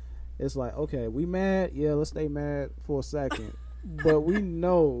done. It's like, okay, we mad? Yeah, let's stay mad for a second. But we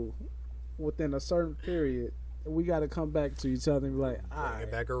know within a certain period, we got to come back to each other and be like, all right,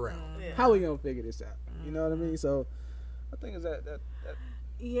 get back around. How we going to figure this out? You know what I mean? So I think it's that.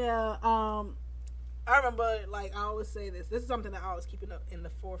 Yeah. I remember, I always say this. This is something that I always keep in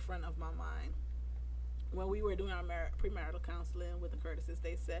the forefront of my mind. When we were doing our premarital counseling with the Curtises,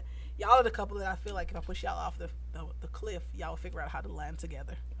 they said, y'all are the couple that I feel like if I push y'all off the cliff, y'all will figure out how to land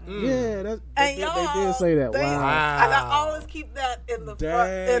together. Yeah, they did say that. Wow. And I always keep that in the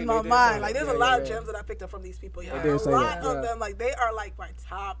front in my mind. There's a lot of gems that I picked up from these people. A lot of them, they are my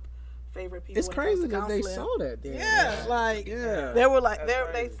top favorite people. It's crazy that they saw that. Then. Yeah, they were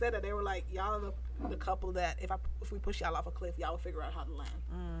they said that they were like, y'all are the couple that if we push y'all off a cliff, y'all will figure out how to land.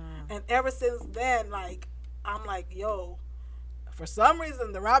 And ever since then, I'm like, yo, for some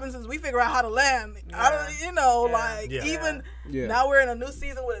reason, the Robinsons, we figure out how to land. Even now we're in a new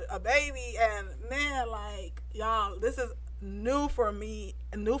season with a baby, and man, y'all, this is new for me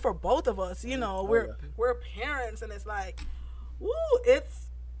and new for both of us. We're parents, and it's like, woo, it's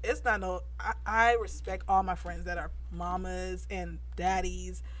not no. I respect all my friends that are mamas and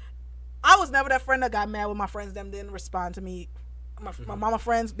daddies. I was never that friend that got mad when my friends didn't respond to me. My mama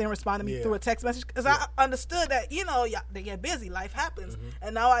friends didn't respond to me through a text message because I understood that they get busy, life happens,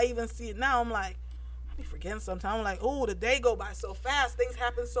 and now I even see it now. I'm like, I be forgetting sometimes. I'm like, oh, the day go by so fast, things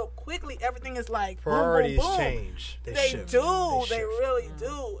happen so quickly. Everything is like priorities boom, boom, boom. change. They really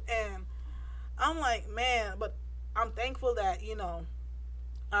do, and I'm like, man, but I'm thankful that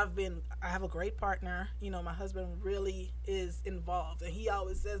I have a great partner. My husband really is involved, and he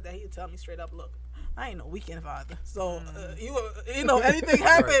always says that he'll tell me straight up, look, I ain't no weekend father. So you know, anything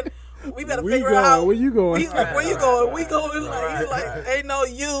happen, we better figure out how. Where you going? Where you going? We going like ain't no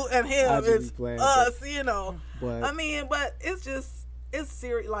you and him. It's us. You know. But, I mean, but it's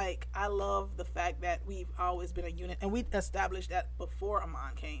serious. Like, I love the fact that we've always been a unit, and we established that before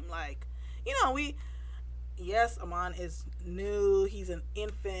Amon came. Like, you know, yes, Amon is new. He's an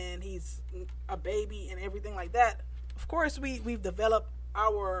infant. He's a baby and everything like that. Of course, we've developed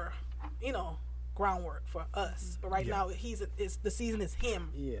our, you know, groundwork for us. But right now, the season is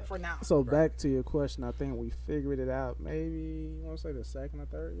him for now. So back to your question, I think we figured it out. Maybe you want to say the second or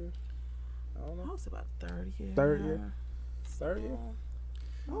third year? I don't know. I was about third year. Third year.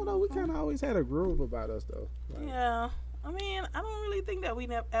 I don't know. We kind of always had a groove about us, though. Like, yeah. I mean, I don't really think that we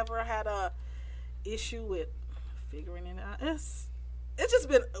ever had a issue with figuring it out. It's just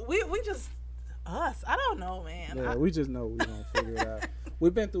been we just us. I don't know, man. Yeah, we just know we gonna figure it out.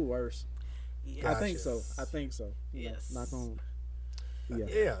 We've been through worse. Yes. I think so. Yes. Knock on. Yeah, I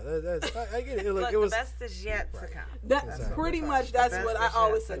get it. It was the best is yet to come. That's pretty much that's what I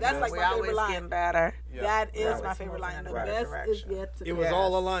always say. That's like my favorite line. Getting better. Yeah. That is my favorite line. The best is yet to come. It was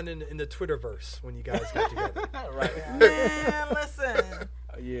all aligned in the Twitterverse when you guys got together. Right. Man, listen.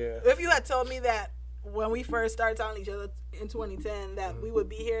 Yeah. If you had told me that when we first started telling each other in 2010 that we would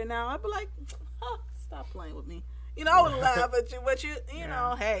be here now, I'd be like, stop playing with me. You know, I would laugh at you, but you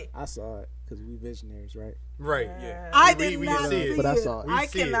know, hey. I saw it because we visionaries, right? Right. Yeah. I did not see it, but I saw it. I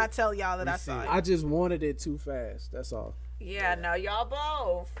cannot tell y'all that I saw it. I just wanted it too fast. That's all. Yeah, no, y'all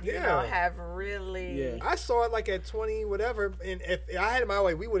both, you know, have really. Yeah. I saw it like at 20, whatever, and if I had it my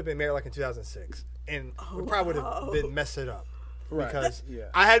way, we would have been married like in 2006, and we probably would have been messed it up. Right. Because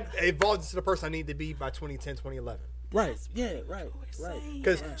I had evolved into the person I needed to be by 2010, 2011. Right. Yeah, right.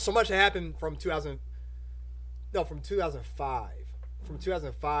 Because so much had happened from 2005. From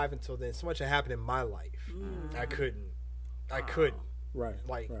 2005 until then, so much had happened in my life. I couldn't. Right.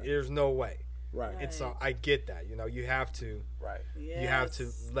 Like, there's no way. Right. And so I get that. You know, you have to. Right. You have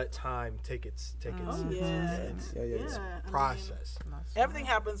to let time take its process. I mean, everything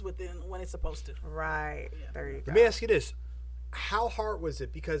happens when it's supposed to. Right. There you go. Let me ask you this: how hard was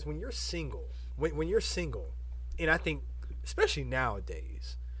it? Because when you're single, when you're single, and I think especially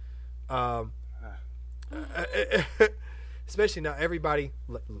nowadays, especially now, everybody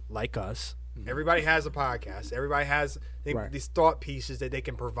like us. Everybody has a podcast. Everybody has these thought pieces that they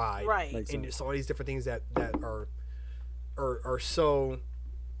can provide. Right. And it's all these different things that are so,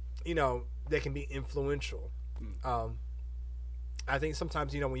 you know, that can be influential. I think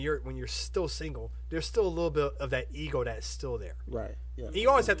sometimes, you know, when you're still single, there's still a little bit of that ego that's still there. Right. Yeah. You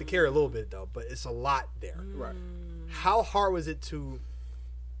always have to carry a little bit though, but it's a lot there. Right. How hard was it to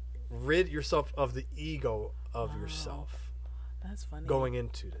rid yourself of the ego of yourself? That's funny. Going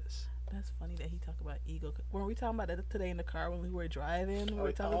into this. That's funny that he talked about ego. Were we talking about that today in the car when we were driving? We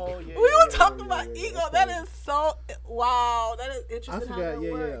were talking about ego. That is so wow. That is interesting. How that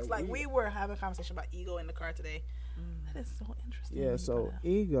works. Like we were having a conversation about ego in the car today. That is so interesting. Yeah. So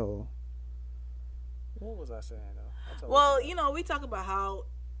ego. What was I saying though? Well, you know, we talk about how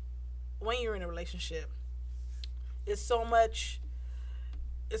when you're in a relationship, it's so much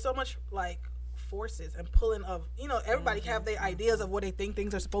like forces and pulling of, you know, everybody have their ideas of what they think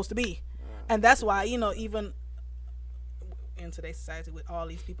things are supposed to be, and that's why, you know, even in today's society with all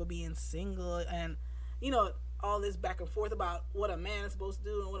these people being single and, you know, all this back and forth about what a man is supposed to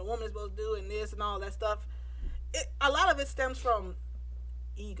do and what a woman is supposed to do and this and all that stuff, a lot of it stems from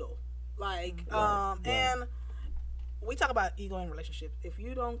ego, like and we talk about ego in relationships. If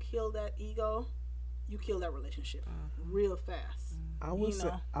you don't kill that ego, you kill that relationship real fast. I would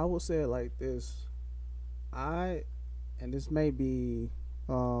say it like this. And this may be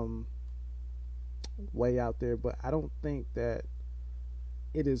way out there, but I don't think that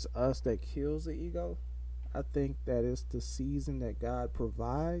it is us that kills the ego. I think that it's the season that God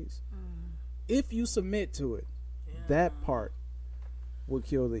provides. If you submit to it, that part will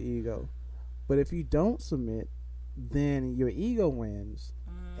kill the ego. But if you don't submit, then your ego wins,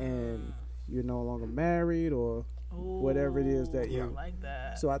 and you're no longer married or whatever it is that you like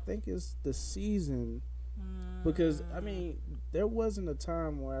that. So I think it's the season, because I mean, there wasn't a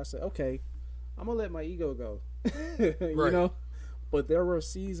time where I said, okay, I'm gonna let my ego go. You know, but there were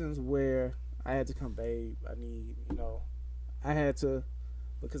seasons where I had to come, babe, I need, you know, I had to,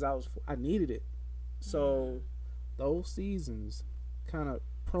 because I needed it. So those seasons kind of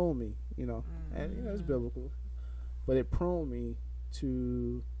prone me, you know, and you know, it's biblical, but it prone me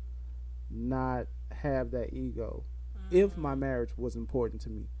to not have that ego if my marriage was important to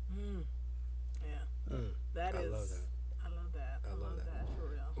me. That is, I love that for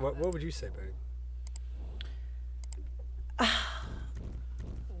real. What would you say, babe?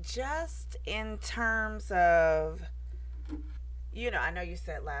 just in terms of, I know you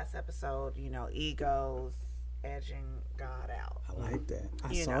said last episode, egos edging God out. I like that.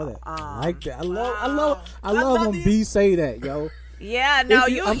 I saw know, that. I like that. I love when B say that, yo. Yeah, no,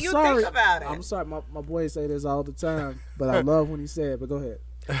 you think about it. I'm sorry, my boys say this all the time, but I love when he said it. But go ahead.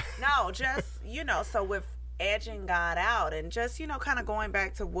 No, just so with edging God out, and just kind of going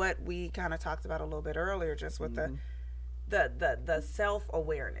back to what we kind of talked about a little bit earlier, just with the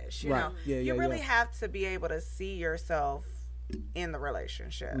self-awareness. You know, you really have to be able to see yourself in the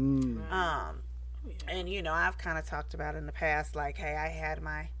relationship. And I've kind of talked about in the past, like, hey, I had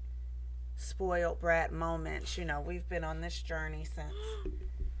my spoiled brat moments. We've been on this journey since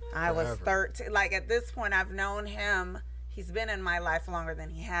I was 13. Like, at this point, I've known him. He's been in my life longer than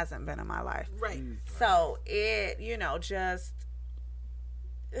he hasn't been in my life. Right. So it, just,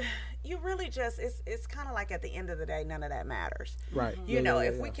 you really just, it's kind of like at the end of the day, none of that matters. Right.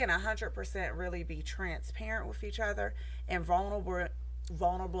 If we can 100% really be transparent with each other and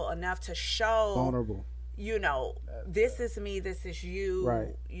vulnerable enough to show, this is me, this is you,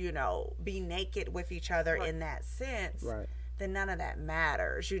 right. Be naked with each other in that sense. Right. Then none of that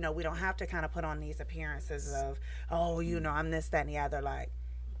matters. We don't have to kind of put on these appearances of, I'm this, that, and the other. Like,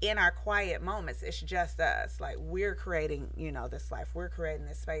 in our quiet moments, it's just us. Like, we're creating, this life. We're creating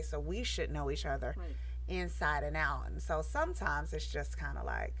this space, so we should know each other inside and out. And so sometimes it's just kind of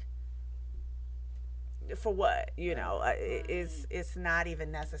like, for what? It's not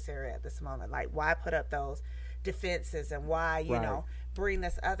even necessary at this moment. Like, why put up those defenses and why, bring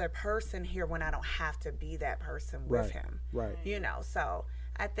this other person here when I don't have to be that person with him. Right. So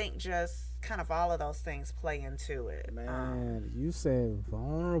I think just kind of all of those things play into it. Man, you said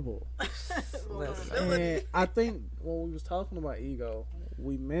vulnerable. And I think when we was talking about ego,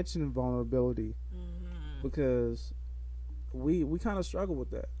 we mentioned vulnerability because we kind of struggle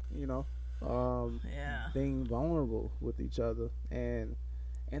with that, being vulnerable with each other. And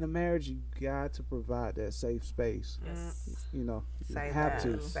in a marriage, you got to provide that safe space. Yes. You Say have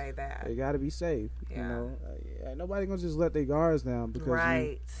that. to. Say that. You got to be safe. Yeah. Nobody gonna just let their guards down because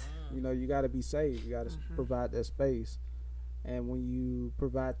right. you got to be safe. You got to provide that space. And when you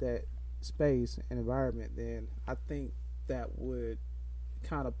provide that space and environment, then I think that would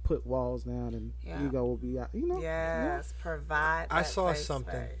kind of put walls down and ego will be out. Yes, provide that I saw safe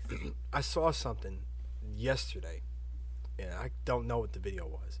something. space. I saw something yesterday. And I don't know what the video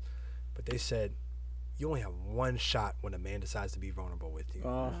was, but they said you only have one shot when a man decides to be vulnerable with you.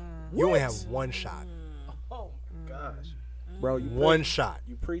 You only have one shot. Oh my gosh, bro! One shot.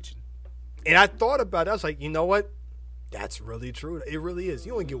 You preaching? And I thought about it. I was like, you know what? That's really true. It really is.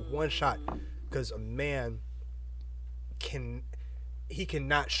 You only get one shot because a man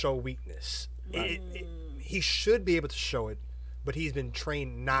cannot show weakness. He should be able to show it, but he's been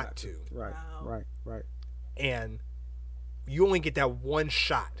trained not to. Right. Wow. Right. And you only get that one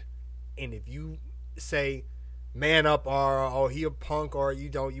shot, and if you say man up or he a punk or you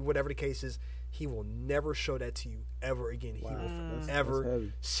don't, whatever the case is, he will never show that to you ever again. He will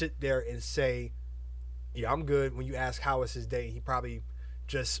ever sit there and say, yeah, I'm good. When you ask how was his day, he probably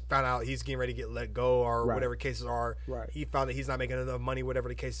just found out he's getting ready to get let go or whatever cases are. Right. He found that he's not making enough money, whatever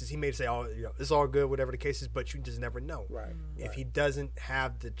the case is. He may say, it's all good, whatever the case is, but you just never know. Right. If he doesn't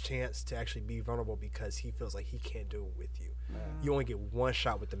have the chance to actually be vulnerable because he feels like he can't do it with you, you only get one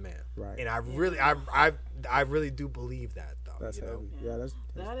shot with the man. Right. And I really do believe that, though. That's heavy. Yeah, that's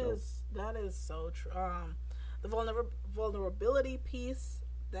that is so true. The vulnerability piece,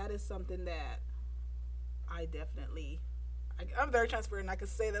 that is something that I definitely, I'm very transparent. I can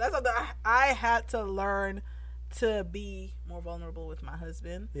say that. That's something I had to learn to be more vulnerable with my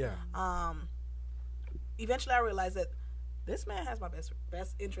husband. Yeah. Eventually, I realized that this man has my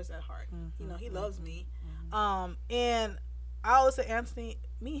best interest at heart. He loves me. And I always say, Antony,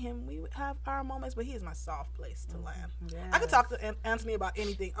 me and him, we have our moments, but he is my soft place to land. Yes. I could talk to Antony about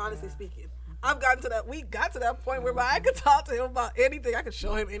anything, honestly speaking. We got to that point where I could talk to him about anything. I could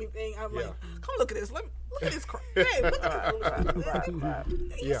show him anything. I'm like, come look at this. Look at this crap. Hey, look at this.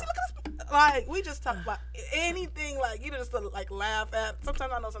 See, look at this. Like, we just talk about anything, like, just to, like, laugh at.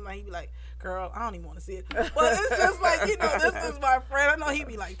 Sometimes I know somebody, he'd be like, girl, I don't even want to see it. But it's just like, this is my friend. I know he'd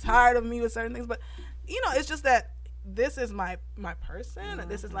be, like, tired of me with certain things. But, it's just that this is my person. And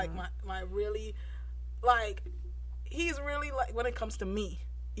this is, like, my really, like, he's really, like, when it comes to me,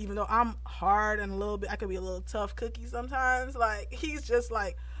 even though I'm hard and a little bit, I could be a little tough cookie sometimes. Like, he's just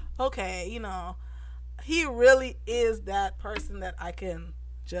like, okay, he really is that person that I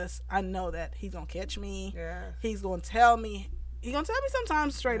know that he's gonna catch me. Yeah. He's gonna tell me. He's gonna tell me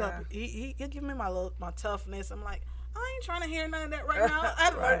sometimes straight up. He'll give me my toughness. I'm like, I ain't trying to hear none of that right now.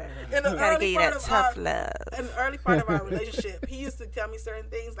 Right. In the early part of tough love. In the early part of our relationship, he used to tell me certain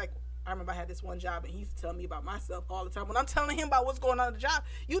things. Like, I remember I had this one job, and he used to tell me about myself all the time. When I'm telling him about what's going on at the job,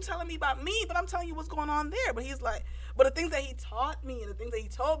 you telling me about me, but I'm telling you what's going on there. But he's like, but the things that he taught me and the things that he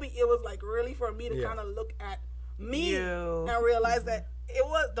told me, it was like really for me to kind of look at me and realize that it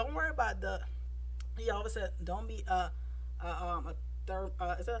was. Don't worry about he always said, don't be is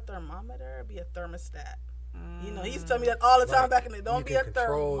it a thermometer? Be a thermostat. You know, he used to tell me that all the time back in the day. Don't be a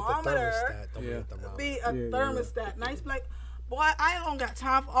thermometer. Be a thermostat. Nice, like, boy, I don't got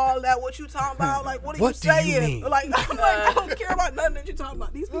time for all that. What you talking about? Like, what are you saying? Like, I'm like, I don't care about nothing that you talking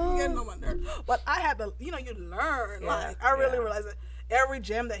about. These people getting on my nerves. But I had to, you learn. Like, I really realized that every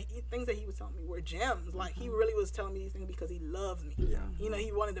gem things that he was telling me were gems. Like, he really was telling me these things because he loves me. Yeah. You know,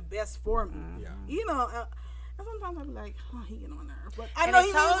 he wanted the best for me. Yeah. You know, and sometimes I be like, oh, he getting on my nerves. But I know he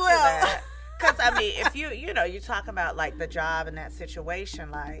means well. Because, I mean, if you talk about, like, the job and that situation,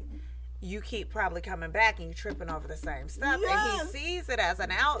 like, you keep probably coming back and you tripping over the same stuff. Yes. And he sees it as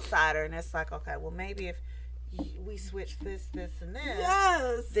an outsider, and it's like, okay, well, maybe if we switch this, and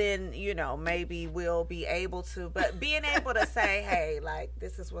this, then, maybe we'll be able to. But being able to say, hey, like,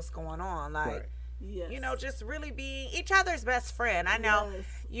 this is what's going on, like, just really being each other's best friend. I know,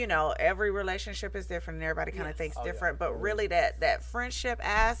 every relationship is different and everybody kind of thinks different, but really that friendship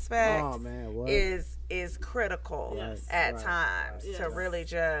aspect is critical at times to really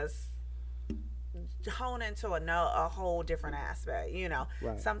just hone into a whole different aspect.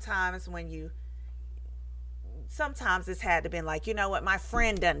 Sometimes it's had to been like, you know what, my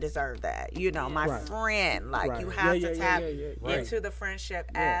friend doesn't deserve that. My friend, like, you have to tap into the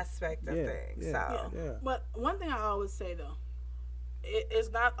friendship aspect of things. But one thing I always say, though, it's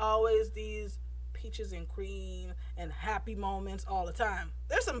not always these peaches and cream and happy moments all the time.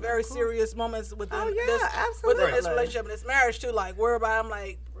 There's some very serious moments within this relationship and this marriage, too, like, whereby I'm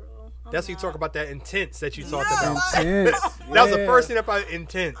like, that's when you talk about that intense that you talked about. Intense. That was the first thing about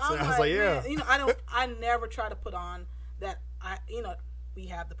intense. And I was like, man, I never try to put on that. We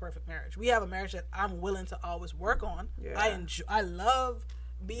have the perfect marriage. We have a marriage that I'm willing to always work on. Yeah. I love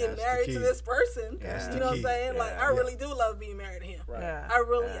being married to this person. You know what I'm saying? Like, I really do love being married to him. Right. Yeah. I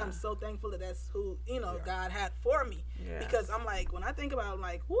really am so thankful that that's who, God had for me. Yeah. Because I'm like, when I think about it, I'm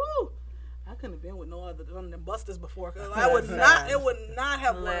like, woo, I couldn't have been with no other than busters before. Cause it would not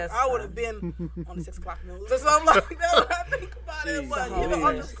have worked. I would have been on the 6 o'clock news or something like that when I think about it. But,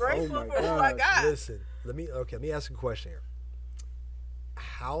 I'm just grateful for who I got. Listen, let me ask you a question here.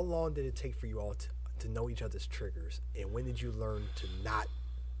 How long did it take for you all to know each other's triggers? And when did you learn to not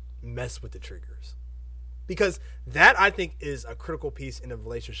mess with the triggers? Because that, I think, is a critical piece in a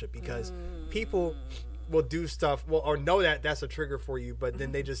relationship, because people will do stuff or know that that's a trigger for you, but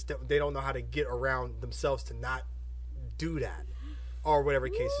then they don't know how to get around themselves to not do that or whatever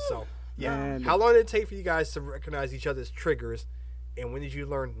case is. So how long did it take for you guys to recognize each other's triggers, and when did you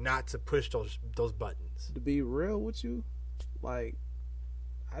learn not to push those buttons? To be real with you, like,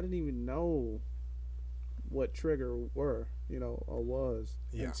 I didn't even know what trigger were, or was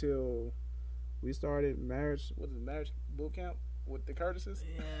until we started marriage boot camp with the Curtises.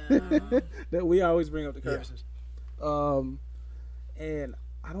 Yeah. That we always bring up the Curtises. Yeah. And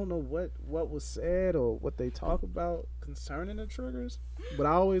I don't know what was said or what they talk about concerning the triggers, but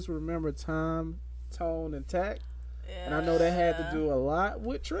I always remember time, tone, and tact. Yeah. And I know that had to do a lot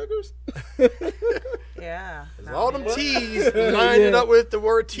with triggers. Yeah. All them T's lined it up with the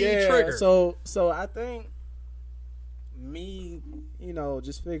word T trigger. So I think me,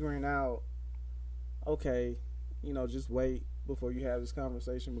 just figuring out, okay, just wait before you have this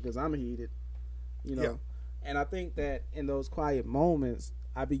conversation because I'm heated, And I think that in those quiet moments,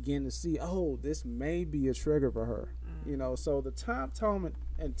 I begin to see, this may be a trigger for her, So the time, tone,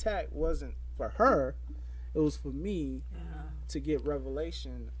 and tact wasn't for her. It was for me to get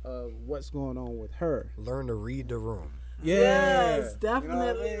revelation of what's going on with her. Learn to read the room. Yes,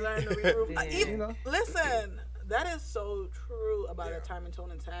 definitely learn to read the room. Listen, that is so true about a time and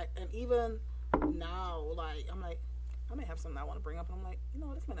tone and tact. And even now, like, I'm like, I may have something I want to bring up, and I'm like,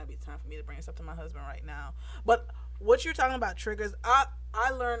 this may not be the time for me to bring this up to my husband right now. But what you're talking about triggers, I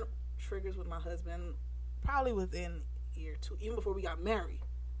learned triggers with my husband probably within a year or two, even before we got married.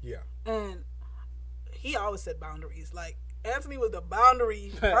 Yeah. And he always set boundaries. Like, Antony was the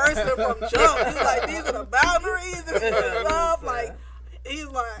boundary person from jump. He's like, these are the boundaries and stuff. Like, he's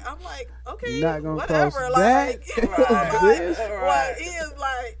like, I'm like, okay, not gonna whatever. Like, he is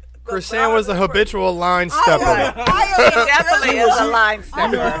like. Krisanne was a habitual line stepper. He definitely is a line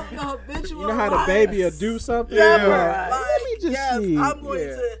stepper. You know how the baby will do something? Yeah, let me just see. I'm going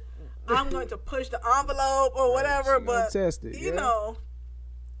to I'm going to push the envelope or whatever. But test it, you know,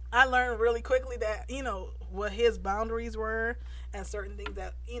 I learned really quickly that what his boundaries were and certain things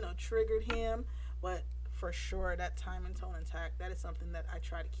that triggered him. But for sure, that time and tone intact. That is something that I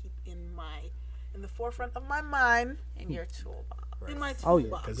try to keep in the forefront of my mind. In your toolbox. Right. In my toolbox. Oh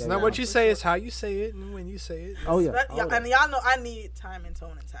yeah, because it's not what you say; it's how you say it, and when you say it. Oh yeah. And y'all know I need time and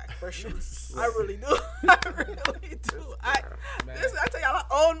tone intact for sure. I really do. I really do. I tell y'all,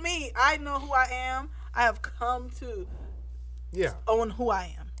 own me. I know who I am. I have come to own who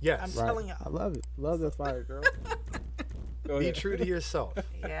I am. Yes, I'm telling y'all. I love it. Love that fire, girl. Be true to yourself.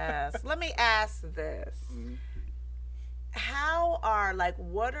 Yes. Let me ask this. Mm-hmm.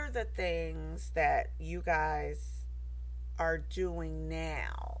 What are the things that you guys are doing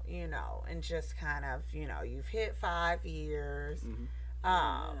now, and just kind of, you've hit 5 years.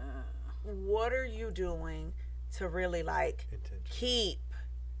 Mm-hmm. What are you doing to really keep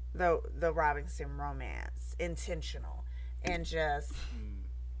the Robinson romance intentional and just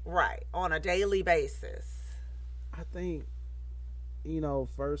on a daily basis? I think,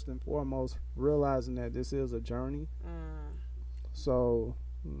 first and foremost, realizing that this is a journey. So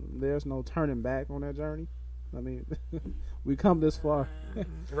there's no turning back on that journey. I mean, we come this far.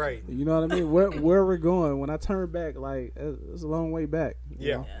 Right. You know what I mean? Where we're going. When I turn back, it's a long way back.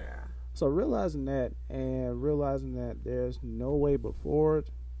 You know? So realizing that, and realizing that there's no way but forward,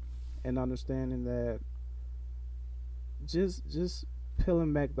 and understanding that just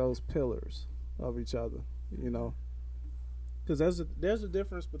peeling back those pillars of each other, because there's a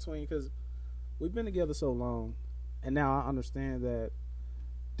difference between, because we've been together so long, and now I understand that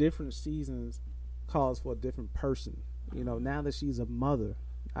different seasons calls for a different person. Now that she's a mother,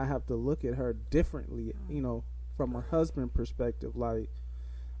 I have to look at her differently, from her husband perspective, like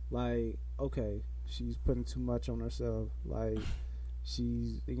okay, she's putting too much on herself,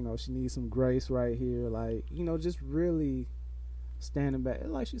 she's she needs some grace right here, just really standing back,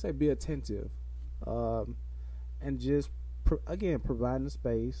 like she said, be attentive, and just providing the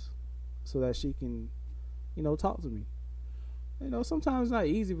space so that she can talk to me. Sometimes it's not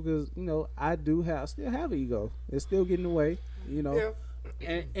easy because I still have an ego. It's still getting away.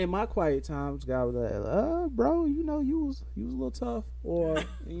 And in my quiet times, God was like, bro, you was a little tough, or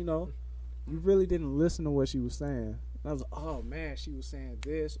you really didn't listen to what she was saying. And I was like, oh man, she was saying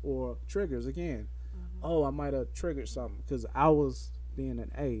this, or triggers again. Mm-hmm. Oh, I might have triggered something because I was being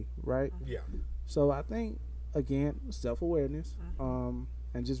an A, right? Yeah. So I think again, self-awareness, and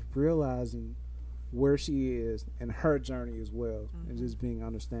just realizing where she is and her journey as well, and just being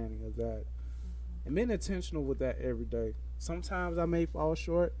understanding of that, and being intentional with that every day. Sometimes I may fall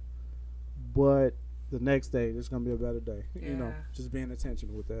short, but the next day there's gonna be a better day. Just being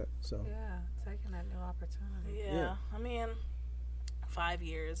intentional with that. So taking that new opportunity. I mean, 5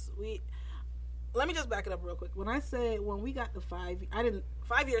 years. Let me just back it up real quick. When we got the 5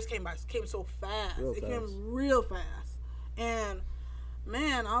 years came so fast. Came real fast, and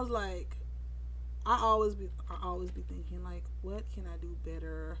man, I was like, I always be thinking, what can I do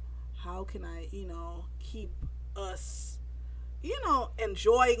better? How can I, keep us,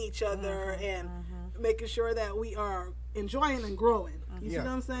 enjoying each other and making sure that we are enjoying and growing. You see what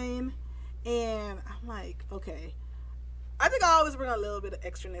I'm saying? And I'm like, okay, I think I always bring a little bit of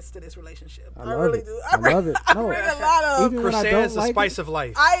extraness to this relationship. I really do. I love it. I bring a lot of. Krisanne is the spice of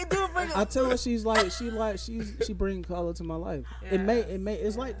life. I do bring. I tell her she brings color to my life. Yes.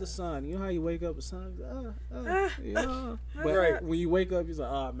 It's like the sun. You know how you wake up, the sun, but when you wake up, you're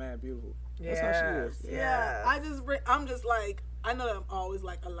like, oh man, beautiful. That's how she is. Yeah. I'm just like, I know that I'm always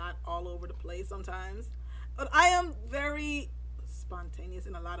a lot all over the place sometimes, but I am very spontaneous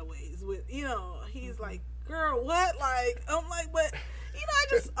in a lot of ways. With he's like, girl, what? I'm like, but I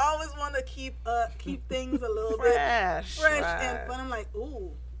just always want to keep things a little bit fresh and fun. I'm like,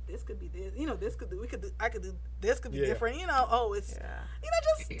 ooh, this could be this. I could do this. Could be different. It's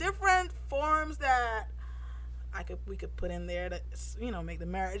just different forms that we could put in there that make the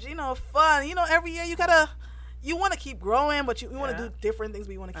marriage fun. Every year you want to keep growing, but you want to do different things.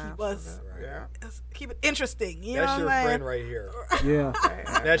 But you want to keep keep it interesting. That's your friend right here. Yeah,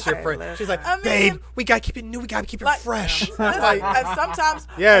 that's your friend. She's like, babe, we gotta keep it new. We gotta keep it fresh. And sometimes,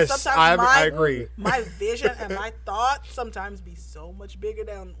 I agree. My vision and my thoughts sometimes be so much bigger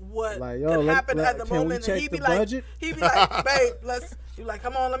than what could happen at the moment. And he'd be like, babe, let's. You're like,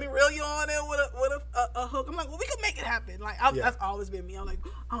 come on, let me reel you on in with a hook. I'm like, well, we could make it happen. That's always been me. I'm like,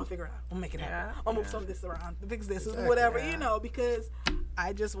 I'm gonna figure it out. I'm gonna make it happen. I'll move some of this around, fix this, whatever, because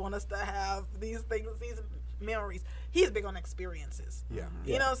I just want us to have these things, these memories. He's big on experiences. Yeah.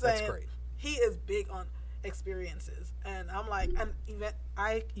 You know what I'm saying? That's great. He is big on. experiences. And I'm like,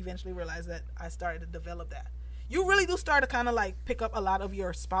 I eventually realized that I started to develop that. You really do start to kind of like pick up a lot of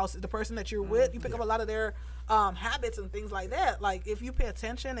your spouse, the person that you're with. You pick up a lot of their habits and things like that. Like if you pay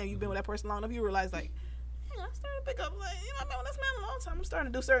attention and you've been with that person long enough, you realize like, hey, I'm starting to pick up, like, I've been with this man a long time. I'm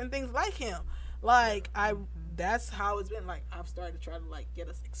starting to do certain things like him. Like that's how it's been. Like I've started to try to like get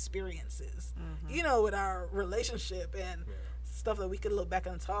us experiences, with our relationship and stuff that we could look back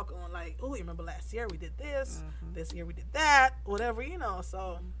and talk on. Like, oh, you remember last year we did this, this year we did that, whatever,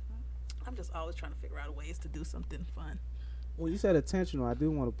 So I'm just always trying to figure out ways to do something fun. Well, you said intentional. I do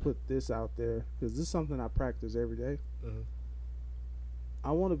want to put this out there because this is something I practice every day.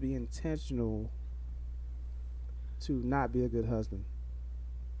 I want to be intentional to not be a good husband.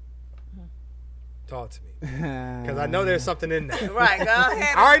 Talk to me, because I know there's something in there. Right, go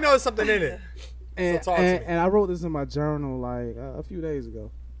ahead. I already know there's something in it. And, so talk to me. And I wrote this in my journal like a few days ago.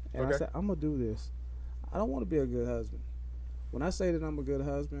 And I said, I'm going to do this. I don't want to be a good husband. When I say that I'm a good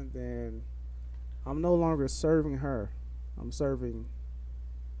husband, then I'm no longer serving her. I'm serving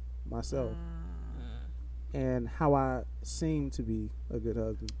myself and how I seem to be a good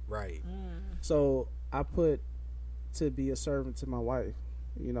husband. Right. So I put to be a servant to my wife,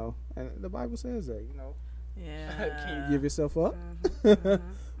 and the Bible says that, Yeah. Can you give yourself up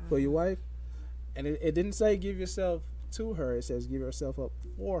for your wife? And it didn't say give yourself to her. It says give yourself up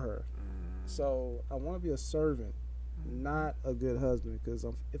for her. So I want to be a servant, not a good husband. Because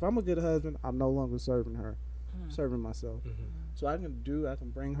if I'm a good husband, I'm no longer serving her, serving myself. So I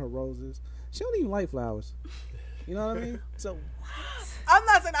can bring her roses. She don't even like flowers. You know what I mean? So I'm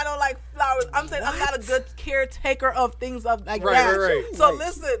not saying I don't like flowers. I'm saying I'm not a good caretaker of things of like that. Right. So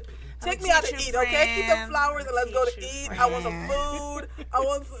listen, take me out to eat, okay? Keep the flowers and let's go to eat. I want some food. I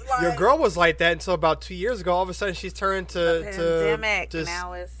want some, your girl was like that until about 2 years ago. All of a sudden, she's turned to pandemic. Just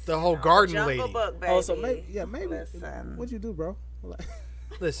now it's the whole garden Jungle lady. Book, baby. oh, so maybe. Listen. What'd you do, bro?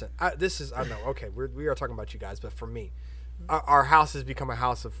 Listen, I know. Okay, we are talking about you guys, but for me, our house has become a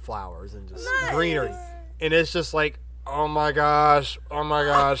house of flowers and just greenery, and it's just like, oh my gosh, oh my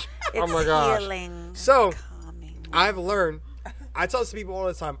gosh, oh my gosh. Healing, so calming. I've learned. I tell this to people all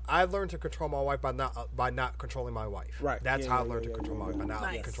the time. I've learned to control my wife by not controlling my wife. Right. That's how I learned to control my wife by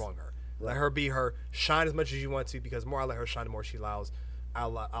not controlling her. Right. Let her be her. Shine as much as you want to, because the more I let her shine, the more she allows. I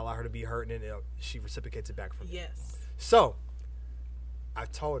allow her to be her, and then she reciprocates it back from me. Yes. So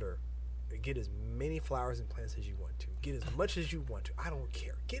I've told her, get as many flowers and plants as you want to. Get as much as you want to. I don't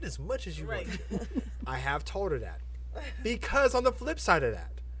care. Get as much as you want to. I have told her that. Because on the flip side of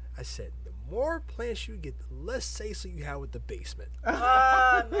that, I said, the more plants you get, the less say-so you have with the basement.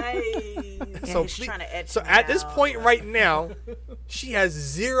 Nice. So at this point right now, she has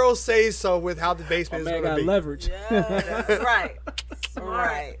zero say-so with how the basement is going to be. Leverage. Yeah, right.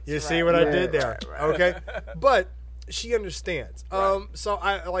 Right. You see what I did there? Right. Okay. But she understands. So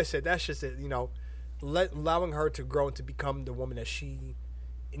like I said, that's just it. Allowing her to grow and to become the woman that she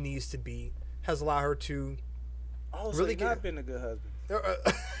needs to be has allowed her to really you're not being a good husband.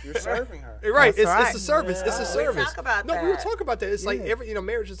 You're serving her. Right. It's a service. Yeah. It's a service. We talk about that. We will talk about that. It's like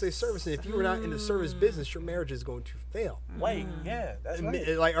marriage is a service, and if you are not in the service business, your marriage is going to fail. Wait, that's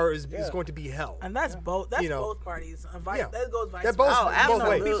right. Like, or is going to be hell. And that's both. That's both parties. That goes vice versa. Both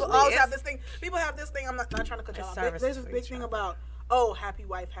ways. People always have this thing. People have this thing. I'm not trying to cut you off. There's this big thing about, happy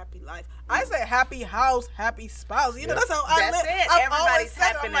wife, happy life. I say happy house, happy spouse. That's how I live. Everybody's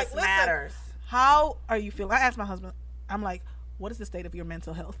happiness matters. How are you feeling? I asked my husband. I'm like, what is the state of your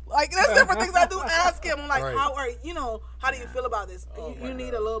mental health? Like, there's different things I do ask him. I'm like, how do you feel about this? You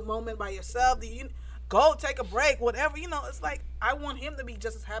need a little moment by yourself? Do you go take a break? Whatever, it's like, I want him to be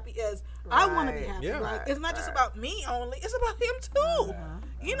just as happy as I want to be happy. Yeah. Like, it's not just about me only. It's about him too.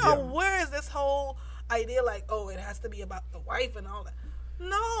 Where is this whole idea like, it has to be about the wife and all that?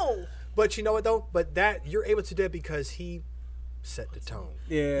 No. But you know what though? But that you're able to do it because he set the tone.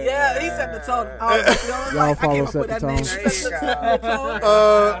 Yeah, he set the tone. Y'all follow set the tone.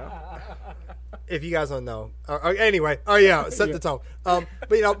 If you guys don't know, anyway, set the tone.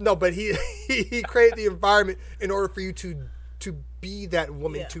 But he created the environment in order for you to be that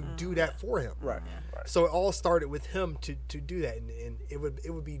woman, to do that for him. Right. So it all started with him to do that, and it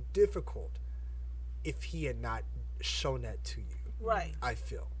would be difficult if he had not shown that to you. Right. I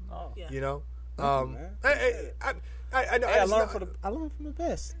feel. Oh. Yeah. I know. I learned from the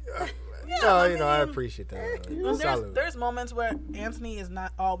best. I appreciate that. There's moments where Antony is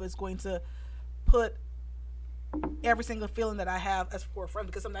not always going to put every single feeling that I have as forefront,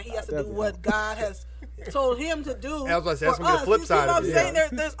 because sometimes he has to do what God has told him to do. I was about to say, that's gonna be the flip side of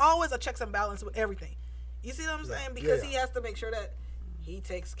it. There's always a checks and balance with everything. You see what I'm saying? Because he has to make sure that he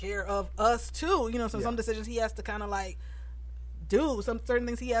takes care of us too. You know, so some decisions he has to kind of like do. Some certain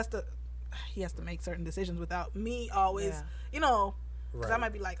things he has to make certain decisions without me always, you know, because I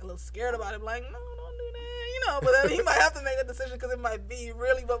might be like a little scared about it, like, no, don't do that, you know, but then he might have to make a decision because it might be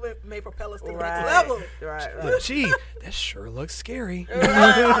really what may propel us to the next level. Right. Gee, that sure looks scary.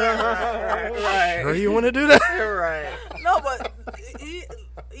 Right. Sure you want to do that? Right. No, but he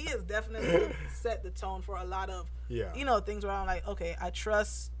has definitely set the tone for a lot of, you know, things where I'm like, okay, I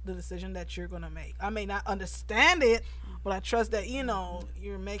trust the decision that you're going to make. I may not understand it, but I trust that, you know,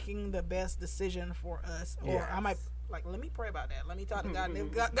 you're making the best decision for us. Or I might, like, let me pray about that. Let me talk to God. And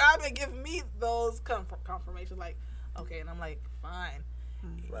if God may give me those confirmations, like, okay, and I'm like, fine.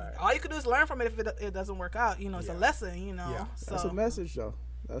 Right. All you can do is learn from it if it doesn't work out. You know, it's a lesson, you know. Yeah. So. That's a message, though.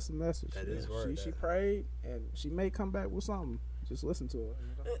 That's a message. That is word. She prayed, and she may come back with something. Just listen to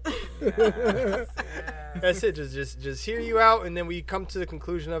her. That's it. Just hear you out, and then we come to the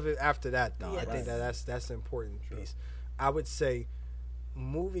conclusion of it after that, though. I think that's the important piece. I would say,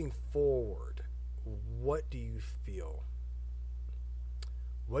 moving forward, what do you feel?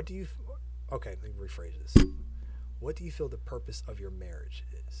 Okay, let me rephrase this. What do you feel the purpose of your marriage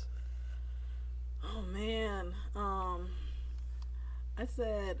is? Oh man, I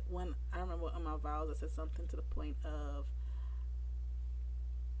said I remember on my vows, I said something to the point of,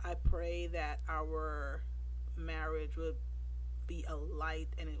 I pray that our marriage would be a light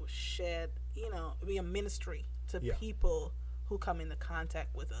and it would shed, you know, be a ministry to people who come into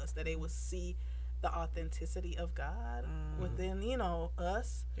contact with us, that they would see the authenticity of God within, you know,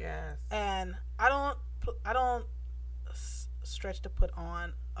 us. Yes. And I don't stretch to put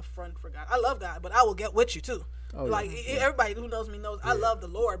on a front for God. I love God, but I will get with you too. Everybody who knows me knows I love the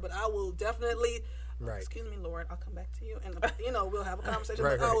Lord, but I will definitely excuse me, Lord, I'll come back to you, and you know, we'll have a conversation.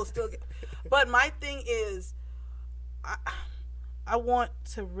 I will still get. But my thing is, I want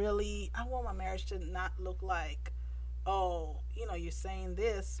my marriage to not look like, oh, you know, you're saying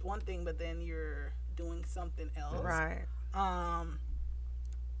this one thing, but then you're doing something else. Right.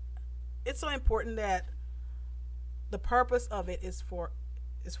 It's so important that the purpose of it is for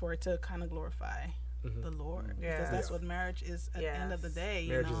it to kind of glorify the Lord, because that's what marriage is at the end of the day.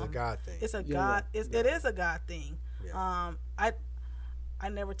 Marriage is a God thing. It's a God. It is a God thing. Yeah. I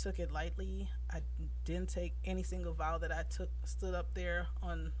never took it lightly. I didn't take any single vow that I stood up there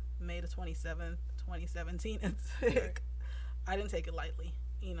on May the 27th, 2017, and I didn't take it lightly,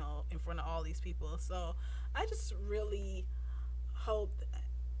 you know, in front of all these people. So I just really hope,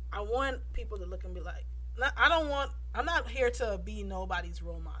 I want people to look and be like, I'm not here to be nobody's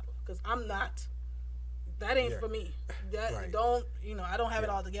role model, because I'm not. That ain't for me. That don't, you know, I don't have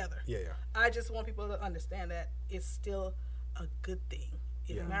it all together. Yeah. I just want people to understand that it's still a good thing.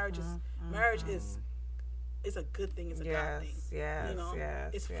 Marriage is a good thing. It's a God thing. Yes. You know,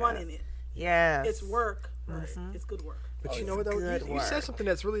 it's fun in it. Yes. It's work. Right. It's good work. But you know what, though? You said something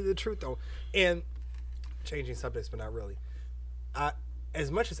that's really the truth, though. And changing subjects, but not really.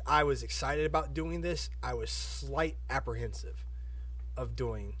 As much as I was excited about doing this, I was slight apprehensive of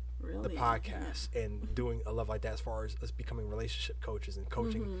doing the podcast and doing a love like that, as far as us becoming relationship coaches and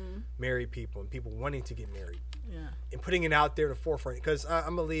coaching married people and people wanting to get married. And putting it out there in the forefront, because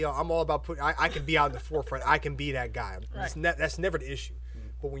I'm a Leo. I'm all about I can be out in the forefront. I can be that guy. That's never the issue.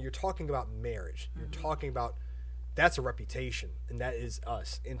 But when you're talking about marriage, you're talking about, that's a reputation, and that is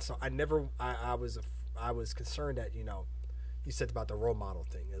us. And so I was concerned that, you know, you said about the role model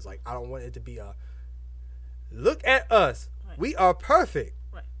thing. It's like, I don't want it to be a, look at us, we are perfect.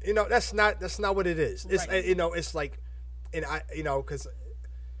 You know, that's not what it is. It's you know, it's like, and I, you know, because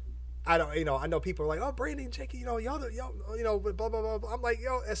I don't, you know, I know people are like, oh, Brandon, Jakey, you know, y'all, you know, blah blah blah. I'm like,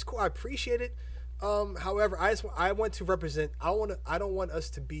 yo, that's cool. I appreciate it. However, I want to represent. I don't want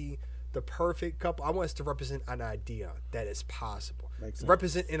us to be the perfect couple. I want us to represent an idea that is possible.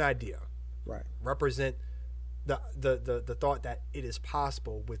 Represent an idea. Right. Represent the thought that it is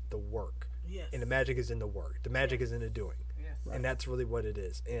possible with the work. Yes. And the magic is in the work. The magic is in the doing. Yes. Right. And that's really what it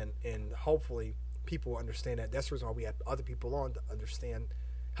is. And hopefully people understand that. That's the reason why we have other people on to understand,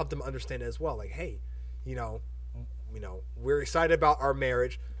 help them understand it as well. Like, hey, you know, we're excited about our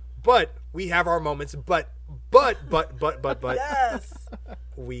marriage, but we have our moments, but yes.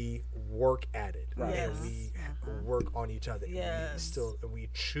 We work at it. Right. Yes. And we work on each other. Yes. And we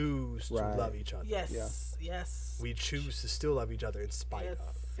choose to love each other. Yes. Yeah. Yes. We choose to still love each other in spite of.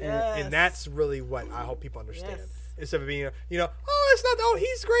 Yes. And that's really what I hope people understand. Yes. Instead of being, you know, oh, it's not, oh,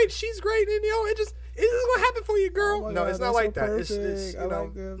 he's great, she's great, and, you know, it's gonna happen for you, girl. Oh no, God, it's not like so that. It's you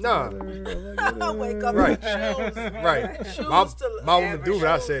know, no. Wake up right, shoes. Right. My woman do what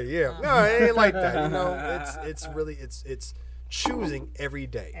I say. Yeah, no, it ain't like that. You know, it's really it's choosing every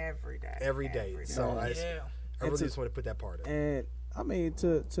day. Every day. So I really just want to put that part in. And I mean,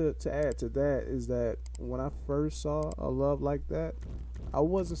 to add to that is that when I first saw a love like that, I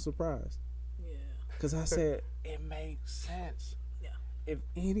wasn't surprised. Yeah. Because I said, it makes sense. Yeah. If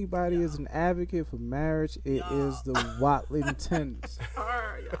anybody is an advocate for marriage, it is the Watlingtons.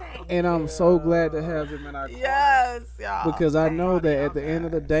 And I'm so glad to have them in our corner. Yes, y'all. Because I know that at the end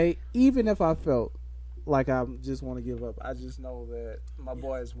of the day, even if I felt like I just want to give up, I just know that my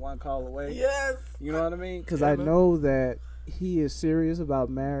boy is one call away. Yes. You know what I mean? Because I know that he is serious about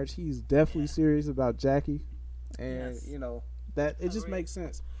marriage. He's definitely serious about Jackie. And, you know, that it just makes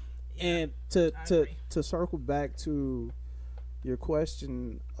sense. Yeah. And to circle back to your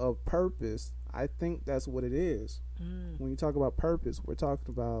question of purpose, I think that's what it is. When you talk about purpose, we're talking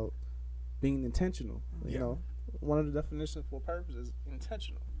about being intentional. You know, one of the definitions for purpose is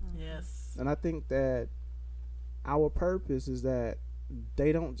intentional. Yes. And I think that our purpose is that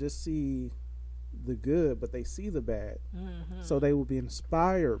they don't just see the good, but they see the bad. So they will be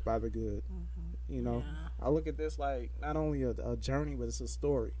inspired by the good. You know, I look at this like not only a journey, but it's a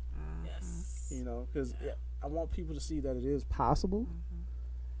story. Yes. You know, because I want people to see that it is possible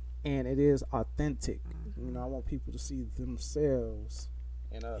and it is authentic. You know, I want people to see themselves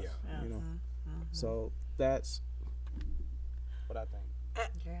in us. You know, so that's what I think.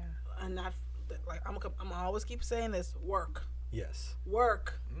 And I'm always keep saying this: work. Yes.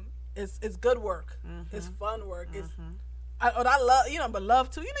 Work. It's good work. It's fun work. It's I love but love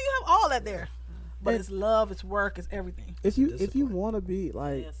too. You have all that there. But it's love, it's work, it's everything. If you want to be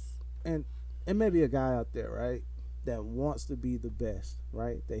like, and it may be a guy out there, right, that wants to be the best,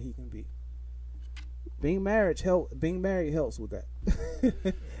 right, that he can be. Being married helps with that.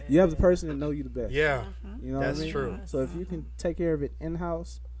 You have the person that know you the best. Yeah, you know that's what I mean? true. So if you can take care of it in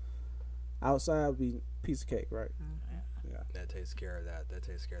house, outside would be piece of cake, right? Yeah, that takes care of that.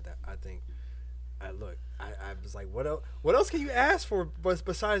 I think. I was like, what else? What else can you ask for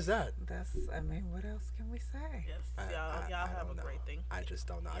besides that? What else can we say? Yes, y'all have a great thing. I just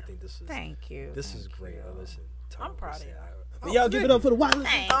don't know. I think this is. Thank you. This is great. Listen, I'm proud of y'all. Y'all give it up for the Watlingtons.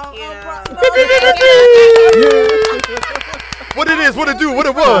 Thank you. What it is, what it do, what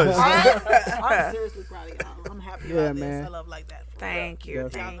it was. I'm seriously proud of y'all. I'm happy about this. I love like that. Thank you.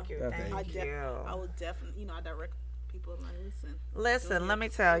 Thank you. I will definitely, I direct people like, listen, let me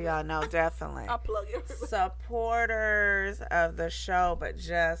tell y'all, no, definitely. I'll plug everybody. Supporters of the show, but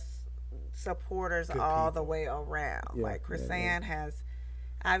just supporters all the way around. Yeah, like Krisanne has,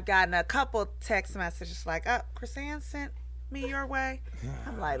 I've gotten a couple text messages like, oh, Krisanne sent me your way.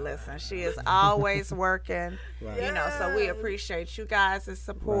 I'm like, listen, she is always working, so we appreciate you guys'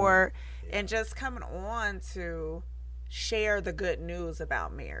 support and just coming on to share the good news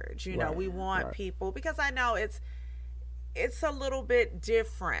about marriage. We want people, because I know it's a little bit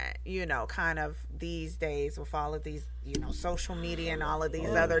different, kind of these days with all of these, social media and all of these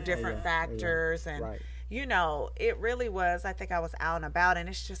other different factors. And, it really was, I think I was out and about, and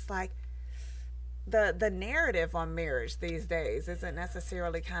it's just like the narrative on marriage these days isn't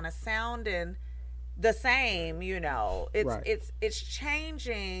necessarily kind of sounding the same, it's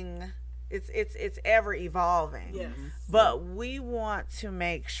changing. It's ever evolving. Yes. But we want to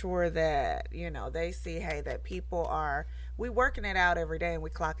make sure that, they see, hey, that people we working it out every day and we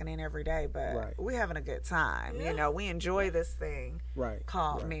clocking in every day, but we having a good time. We enjoy this thing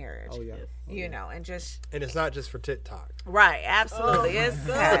called marriage. Oh, yeah. And just. And it's not just for TikTok. Right, absolutely. It's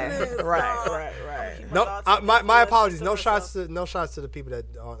right. No, my apologies. No shots to the people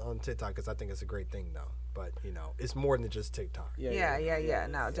that on TikTok, because I think it's a great thing though. But it's more than just TikTok. Yeah.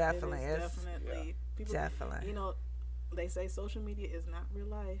 No, definitely. Definitely. People, definitely. They say social media is not real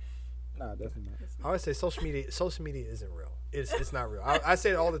life. Nah, definitely not. I always say social media isn't real. It's not real. I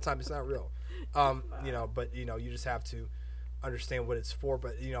say it all the time. It's not real. But you just have to understand what it's for.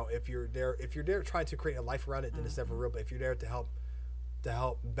 But if you're there trying to create a life around it, then it's never real. But if you're there to help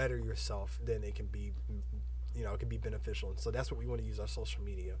better yourself, then it can be it can be beneficial. And so that's what we want to use our social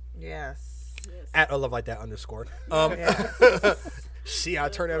media. Yes. At a love like that _. See, I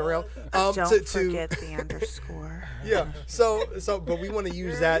turn that around. Don't forget the underscore. Yeah. So, but we want to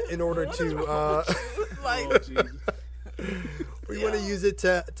use that in order to. We want to use it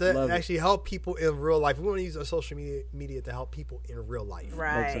to actually help people in real life. We want to use our social media to help people in real life.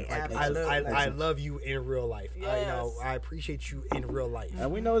 Right. I love you in real life. Yes. I appreciate you in real life.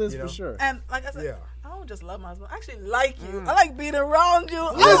 And we know this for sure. And like I said, I don't just love my husband. I actually like you. I like being around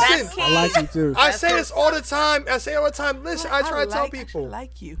you. Listen, I like you too. I say this all the time. Listen, I try to tell people.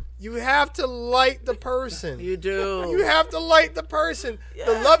 Like you. You have to like the person. You do. You have to like the person. Yes.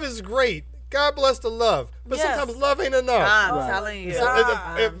 The love is great. God bless the love, but sometimes love ain't enough. I'm telling you.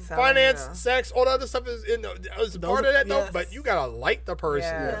 If finance, sex, all the other stuff is part of that, though. But you gotta like the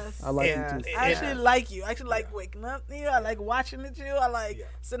person. Yes. I like you too. I actually like you. I actually like waking up to you. I like watching at you. I like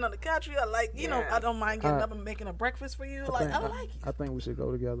sitting on the couch with you. I like, you know, I don't mind getting up and making a breakfast for you. I like you. I think we should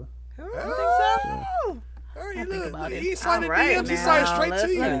go together. You think so? He sliding DMs. He sliding straight to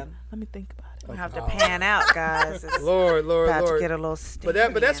you. Let me think about it. We have to pan out, guys. It's Lord. about to get a little sticky.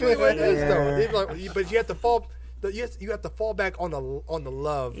 But that's really what it is, though. But you have to fall. You have to fall back on the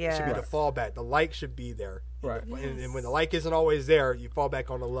love. Yeah. Should be the fallback. The like should be there. Right. And when the like isn't always there, you fall back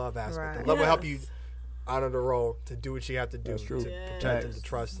on the love aspect. Right. The love will help you honor the role to do what you have to do. That's true. To protect and to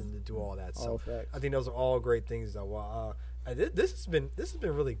trust and to do all that. So facts. I think those are all great things, though. Well, this has been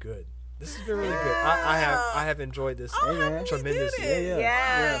really good. This has been really good. I have enjoyed this tremendously.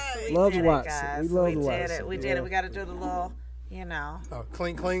 Yes. Love to watch. We love to watch. We did it. We got to do the little, you know. Oh,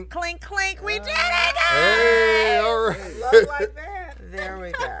 clink, clink. Clink, clink. We did it, guys. Hey, all right. Love like that. There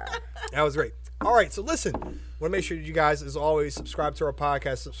we go. That was great. All right, so listen. Want to make sure that you guys, as always, subscribe to our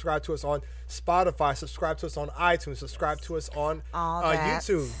podcast. Subscribe to us on Spotify. Subscribe to us on iTunes. Subscribe to us on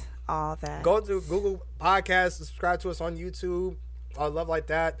YouTube. All that. Go to Google Podcasts. Subscribe to us on YouTube. Love like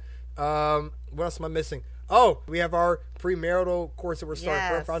that. What else am I missing? Oh, we have our premarital course that we're starting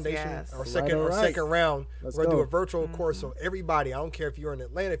for our foundation. Our second round. We're going to do a virtual course. So everybody, I don't care if you're in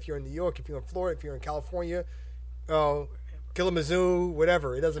Atlanta, if you're in New York, if you're in Florida, if you're in California, Kalamazoo,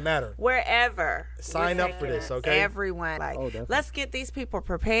 whatever. It doesn't matter. Wherever. Sign up for this, okay? Everyone. Let's get these people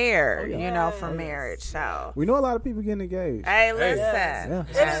prepared, you know, for marriage. So we know a lot of people getting engaged. Hey, listen.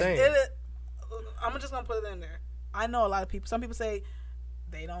 I'm just going to put it in there. I know a lot of people. Some people say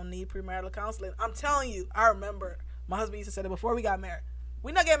they don't need premarital counseling. I'm telling you, I remember my husband used to say that before we got married.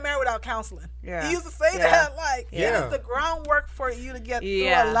 We're not getting married without counseling. Yeah. He used to say that, it's the groundwork for you to get through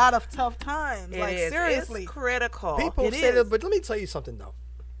a lot of tough times. Seriously. It's critical. People say that, but let me tell you something, though.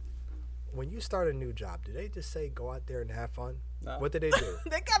 When you start a new job, do they just say go out there and have fun? No. What do they do?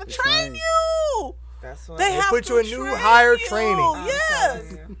 They got to train you. That's what they put you in new hire training.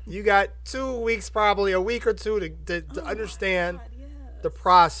 Yes. You got 2 weeks, probably a week or two to understand the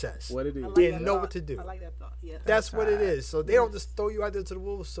process. What it is. And know what to do. I like that thought. Yeah. That's what it is. So they don't just throw you out there to the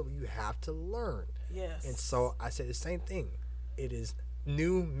wolves, so you have to learn. Yes. And so I say the same thing. It is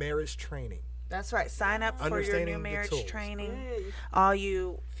new marriage training. That's right. Sign up for your new marriage training. All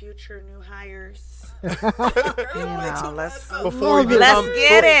you future new hires. Let's get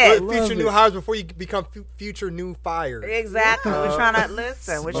it. Future new hires before you become future new fires. Exactly. We're trying to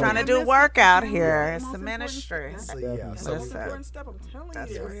listen. We're trying to do work out here. It's the ministry. That's an important step. I'm telling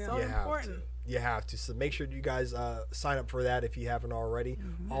you. It's so important. You have to. So make sure you guys sign up for that if you haven't already.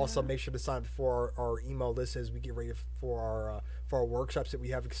 Mm-hmm. Also, make sure to sign up for our email list as we get ready for our workshops that we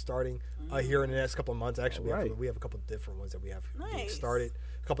have starting here in the next couple of months. Actually, we have a couple of different ones that we have getting started.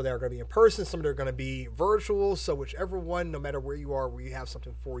 A couple that are going to be in person. Some that are going to be virtual. So whichever one, no matter where you are, we have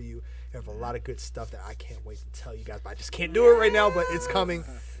something for you. We have a lot of good stuff that I can't wait to tell you guys. But I just can't do it right now. But it's coming.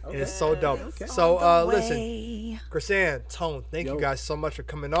 Okay. And it's so dope. Okay. So listen, Krisanne, Tone, thank you guys so much for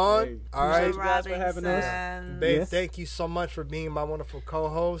coming on. Hey, all right, you guys for having us. Babe, thank you so much for being my wonderful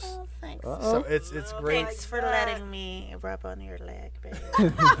co-host. Oh, thanks. So it's great. Thanks for letting me rub on your leg,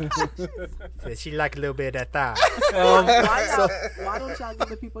 babe. She like a little bit of that thigh. Why don't y'all give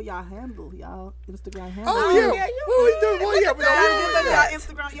the people y'all handle, y'all Instagram handle? Oh yeah, what we do? Well, yeah, we don't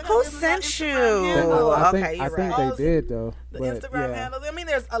Instagram. Who sent you? I think they did though. The Instagram handle. I mean,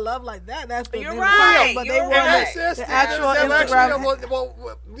 there's a love like that. That's the you're right. But they want the actual Instagram.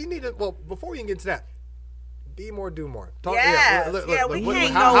 Well, we need to. Well, before we can get into that, be more, do more. We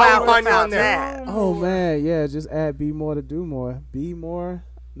can't how go out you find you without on there? that. Oh man, just add be more to do more. Be more.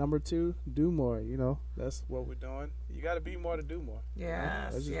 Number 2, do more. You know, that's what we're doing. You got to be more to do more.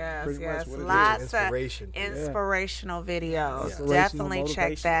 Yes. Lots of inspirational videos. Definitely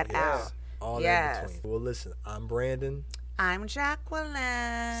check that out. All that in between. Well, listen, I'm Brandon. I'm Jacqueline.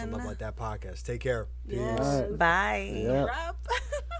 Some Love Like That podcast. Take care. Peace. Right. Bye. Yep.